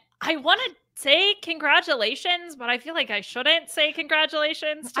 I want to say congratulations, but I feel like I shouldn't say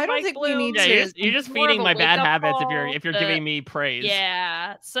congratulations. To I don't Mike think Bloom. we need to. You're just feeding my bad habits if you're giving me praise.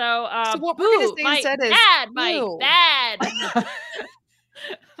 Yeah. So what we're gonna say Mike, instead is bad, Mike, bad.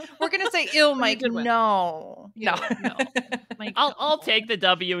 We're gonna say ill, Mike. No. Mike, I'll take the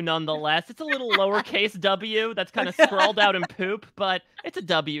W nonetheless. It's a little lowercase W that's kind of scrawled out in poop, but it's a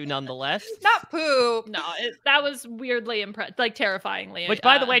W nonetheless. Not poop. No, that was weirdly terrifyingly. Which,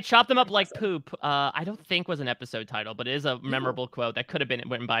 by the way, chop them up like poop. I don't think was an episode title, but it is a memorable quote that could have been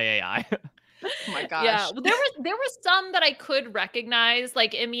written by AI. Oh my gosh. Yeah, well, there was some that I could recognize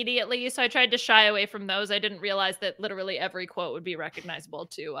like immediately, so I tried to shy away from those. I didn't realize that literally every quote would be recognizable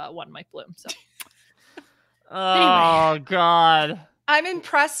to one Mike Bloom. So, oh God, I'm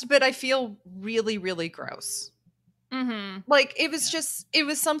impressed, but I feel really, really gross. Like it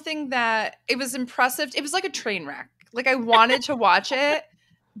was something that it was impressive. It was like a train wreck. Like I wanted to watch it.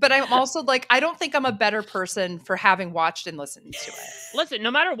 But I'm also like, I don't think I'm a better person for having watched and listened to it. Listen,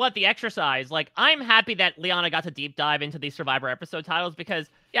 no matter what the exercise, like, I'm happy that Liana got to deep dive into these Survivor episode titles because,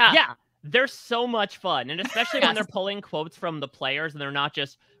 yeah they're so much fun. And especially when they're pulling quotes from the players and they're not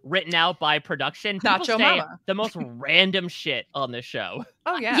just written out by production. People say the most random shit on this show.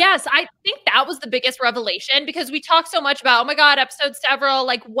 Oh, yeah. Yes, I think that was the biggest revelation because we talk so much about, oh my God, episode several,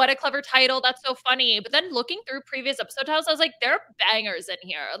 like what a clever title. That's so funny. But then looking through previous episode titles, I was like, there are bangers in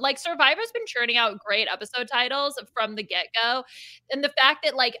here. Like Survivor's been churning out great episode titles from the get-go. And the fact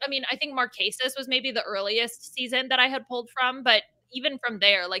that like, I mean, I think Marquesas was maybe the earliest season that I had pulled from, but even from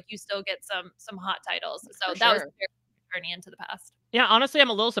there, like you still get some hot titles. So that was very journey into the past. Yeah, honestly, I'm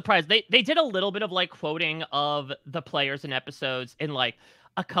a little surprised. They did a little bit of like quoting of the players in episodes in like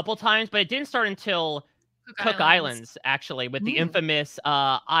a couple times, but it didn't start until Cook Islands actually, with the infamous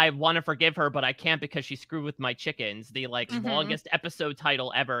I want to forgive her, but I can't because she screwed with my chickens. The like longest episode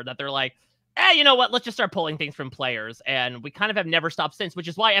title ever that they're like, you know what? Let's just start pulling things from players. And we kind of have never stopped since, which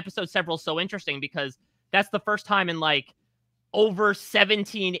is why episode several is so interesting because that's the first time in like over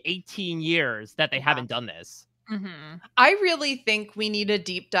 17, 18 years that they haven't done this. I really think we need a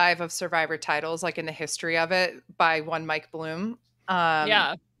deep dive of Survivor titles, like in the history of it by one Mike Bloom.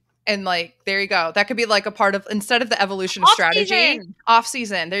 And like, there you go. That could be like a part of, instead of the evolution of strategy, off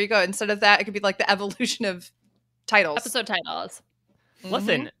season. There you go. Instead of that, it could be like the evolution of titles. Episode titles.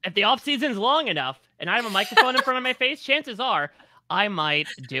 Listen, if the off season's long enough and I have a microphone in front of my face, chances are I might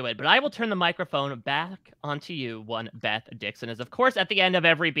do it. But I will turn the microphone back onto you, one Beth Dixon. As of course, at the end of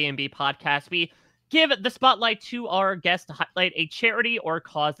every B&B podcast, we give the spotlight to our guests to highlight a charity or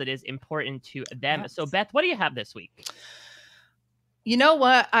cause that is important to them. Yes. So, Beth, what do you have this week? You know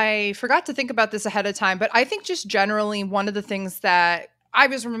what? I forgot to think about this ahead of time, but I think just generally one of the things that I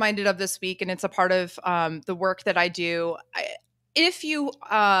was reminded of this week, and it's a part of the work that I do. If you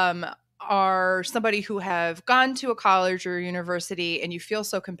are somebody who have gone to a college or a university and you feel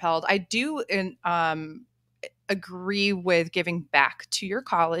so compelled, I do agree with giving back to your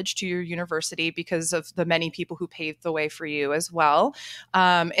college, to your university, because of the many people who paved the way for you as well.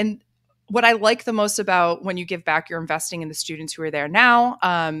 And what I like the most about when you give back, you're investing in the students who are there now,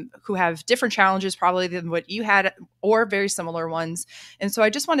 who have different challenges probably than what you had or very similar ones. And so I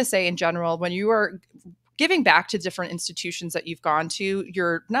just want to say in general, when you are giving back to different institutions that you've gone to,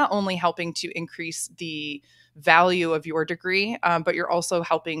 you're not only helping to increase the value of your degree, but you're also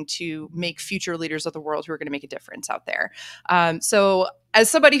helping to make future leaders of the world who are going to make a difference out there. So as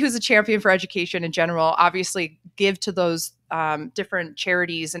somebody who's a champion for education in general, obviously give to those different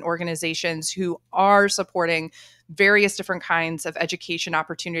charities and organizations who are supporting various different kinds of education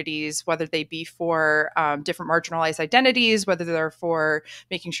opportunities, whether they be for different marginalized identities, whether they're for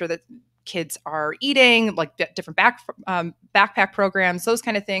making sure that kids are eating, like different backpack programs, those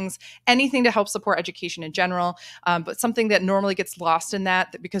kind of things, anything to help support education in general. But something that normally gets lost in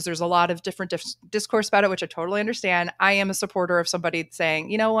that because there's a lot of different discourse about it, which I totally understand. I am a supporter of somebody saying,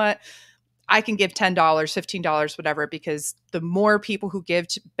 you know what, I can give $10, $15, whatever, because the more people who give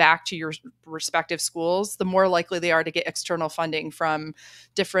back to your respective schools, the more likely they are to get external funding from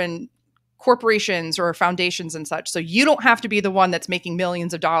different corporations or foundations and such. So you don't have to be the one that's making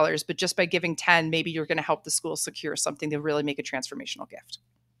millions of dollars, but just by giving 10, maybe you're going to help the school secure something to really make a transformational gift.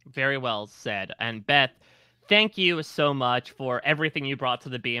 Very well said. And Beth, thank you so much for everything you brought to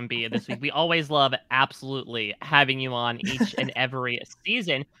the B&B this week. We always love absolutely having you on each and every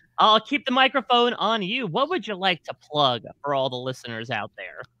season. I'll keep the microphone on you. What would you like to plug for all the listeners out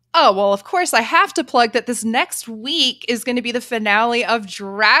there? Oh, well, of course, I have to plug that this next week is going to be the finale of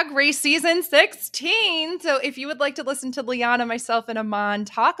Drag Race Season 16. So if you would like to listen to Liana, myself, and Aman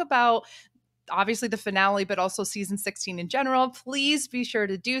talk about obviously the finale, but also season 16 in general, please be sure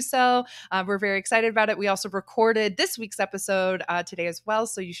to do so. We're very excited about it. We also recorded this week's episode today as well.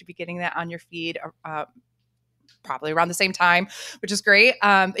 So you should be getting that on your feed probably around the same time, which is great.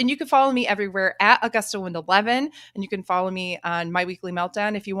 And you can follow me everywhere at AugustaWind11, and you can follow me on My Weekly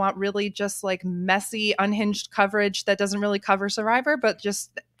Meltdown if you want really just like messy, unhinged coverage that doesn't really cover Survivor, but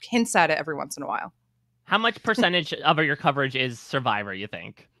just hints at it every once in a while. How much percentage of your coverage is Survivor, you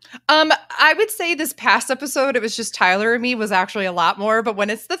think? I would say this past episode, it was just Tyler and me, was actually a lot more. But when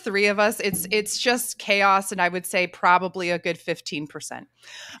it's the three of us, it's just chaos. And I would say probably a good 15%.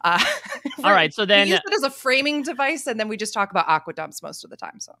 All right. So then we use it as a framing device. And then we just talk about aqua dumps most of the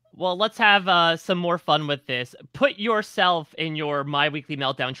time. So, well, let's have some more fun with this. Put yourself in your My Weekly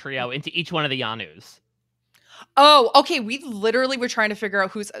Meltdown trio into each one of the Yanus. Oh, okay. We literally were trying to figure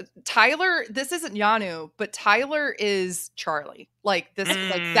out who's Tyler. This isn't Yanu, but Tyler is Charlie. Like this,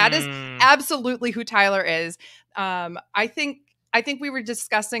 like that is absolutely who Tyler is. I think we were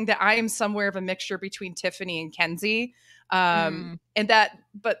discussing that I am somewhere of a mixture between Tiffany and Kenzie. And that,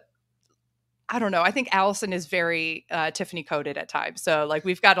 but I don't know. I think Allison is very Tiffany coded at times. So like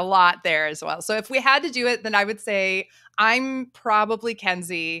we've got a lot there as well. So if we had to do it, then I would say I'm probably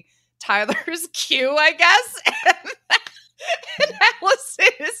Kenzie. Tyler's Q, I guess, and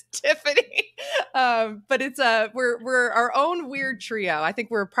Allison is Tiffany. But it's we're our own weird trio. I think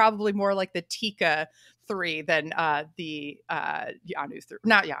we're probably more like the Tika 3 than the Yanu 3.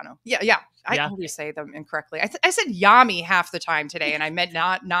 Not Yano. Yeah. I always say them incorrectly. I said Yami half the time today, and I meant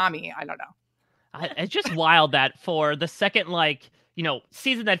not Nami. I don't know. It's just wild that for the second,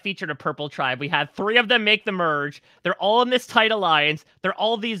 season that featured a purple tribe, we had 3 of them make the merge. They're all in this tight alliance. They're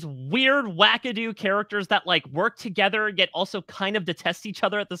all these weird wackadoo characters that work together yet also kind of detest each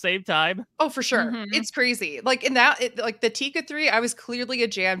other at the same time. Oh, for sure. Mm-hmm. It's crazy. Like in that, the Tika 3, I was clearly a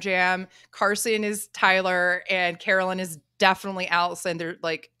Jam. Carson is Tyler and Carolyn is definitely Allison. They're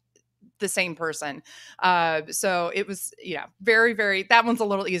like the same person. So it was, very, very, that one's a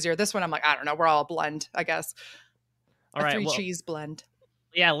little easier. This one, I'm like, I don't know. We're all a blend, I guess. All right, 3-cheese blend.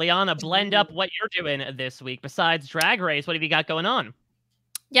 Yeah, Liana, blend up what you're doing this week. Besides Drag Race, what have you got going on?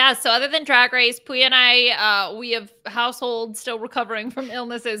 Yeah, so other than Drag Race, Puya and I, we have household still recovering from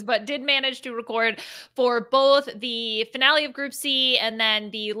illnesses, but did manage to record for both the finale of Group C and then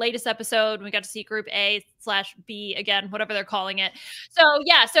the latest episode. We got to see Group A/B again, whatever they're calling it. So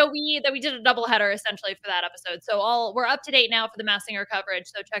yeah, so we did a double header essentially for that episode. So we're up to date now for the Masked Singer coverage.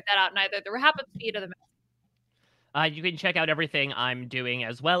 So check that out in either the RHAP feed or the You can check out everything I'm doing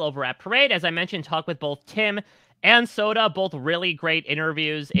as well over at Parade. As I mentioned, talk with both Tim and Soda, both really great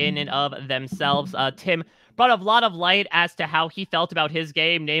interviews in and of themselves. Tim brought a lot of light as to how he felt about his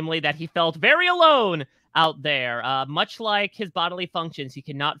game, namely that he felt very alone out there. Much like his bodily functions, he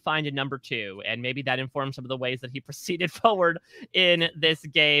cannot find a number 2, and maybe that informs some of the ways that he proceeded forward in this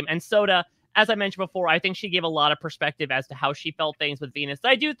game. And Soda, as I mentioned before, I think she gave a lot of perspective as to how she felt things with Venus.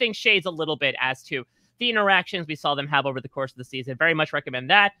 I do think shades a little bit as to the interactions we saw them have over the course of the season. Very much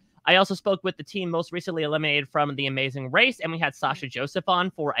recommend that. I also spoke with the team most recently eliminated from The Amazing Race, and we had Sasha Joseph on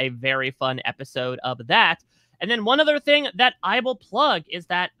for a very fun episode of that. And then one other thing that I will plug is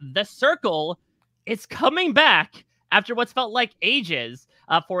that The Circle is coming back after what's felt like ages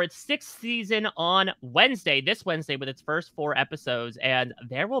for its 6th season on this Wednesday, with its first 4 episodes. And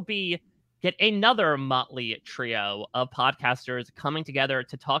there will be yet another motley trio of podcasters coming together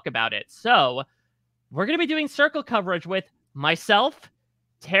to talk about it. So we're going to be doing Circle coverage with myself,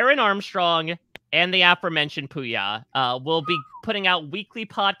 Taryn Armstrong, and the aforementioned Puya. We'll be putting out weekly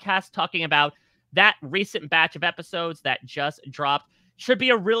podcasts talking about that recent batch of episodes that just dropped. Should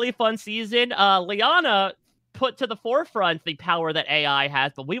be a really fun season. Liana put to the forefront the power that AI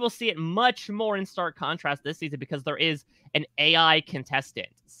has, but we will see it much more in stark contrast this season because there is an AI contestant.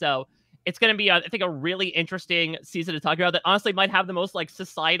 So it's going to be, I think, a really interesting season to talk about that honestly might have the most like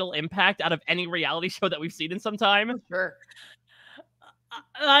societal impact out of any reality show that we've seen in some time. Sure.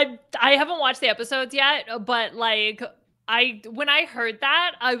 I haven't watched the episodes yet, but like when I heard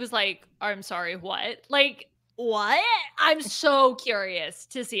that, I was like, I'm sorry, what? Like, what? I'm so curious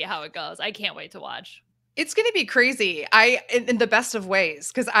to see how it goes. I can't wait to watch. It's going to be crazy. In the best of ways,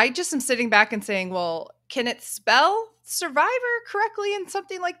 because I just am sitting back and saying, well, can it spell Survivor correctly in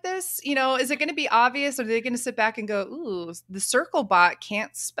something like this? You know, is it going to be obvious? Or are they going to sit back and go, ooh, the Circle bot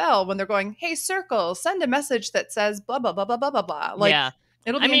can't spell when they're going, hey, Circle, send a message that says blah, blah, blah, blah, blah, blah, blah. Like, yeah.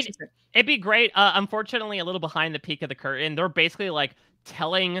 It'll be interesting. It'd be great. Unfortunately, a little behind the peak of the curtain. They're basically like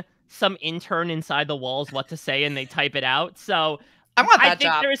telling some intern inside the walls what to say and they type it out. So I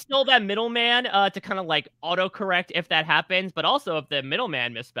think there is still that middleman to kind of like autocorrect if that happens. But also if the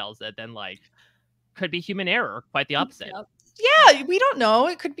middleman misspells it, then like could be human error. Quite the opposite. Yep. Yeah, we don't know.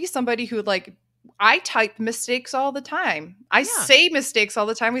 It could be somebody who like, I type mistakes all the time. I say mistakes all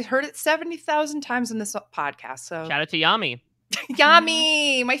the time. We've heard it 70,000 times in this podcast. So shout out to Yami.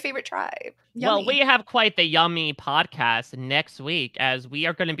 Yami, my favorite tribe. Yummy. Well, we have quite the Yummy podcast next week as we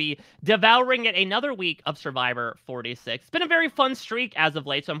are going to be devouring it another week of Survivor 46. It's been a very fun streak as of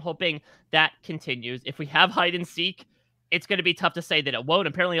late, so I'm hoping that continues. If we have hide and seek, it's going to be tough to say that it won't.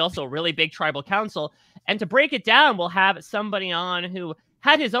 Apparently also a really big tribal council. And to break it down, we'll have somebody on who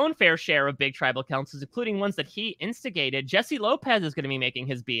had his own fair share of big tribal councils, including ones that he instigated. Jesse Lopez is going to be making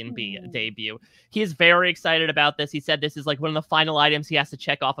his B&B debut. He is very excited about this. He said this is like one of the final items he has to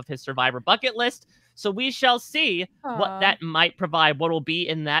check off of his Survivor bucket list. So we shall see what that might provide, what will be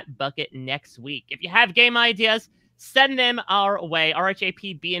in that bucket next week. If you have game ideas, send them our way,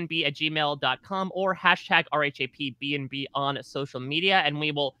 rhapbnb@gmail.com or hashtag rhapbnb on social media, and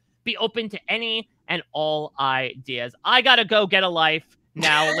we will be open to any and all ideas. I got to go get a life.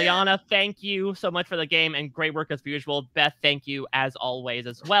 Now, Liana, thank you so much for the game and great work as usual. Beth, thank you as always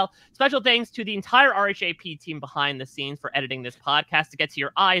as well. Special thanks to the entire RHAP team behind the scenes for editing this podcast to get to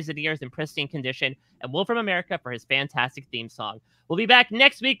your eyes and ears in pristine condition, and Will from America for his fantastic theme song. We'll be back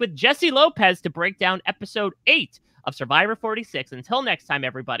next week with Jesse Lopez to break down episode 8 of Survivor 46. Until next time,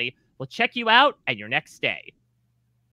 everybody, we'll check you out at your next stay.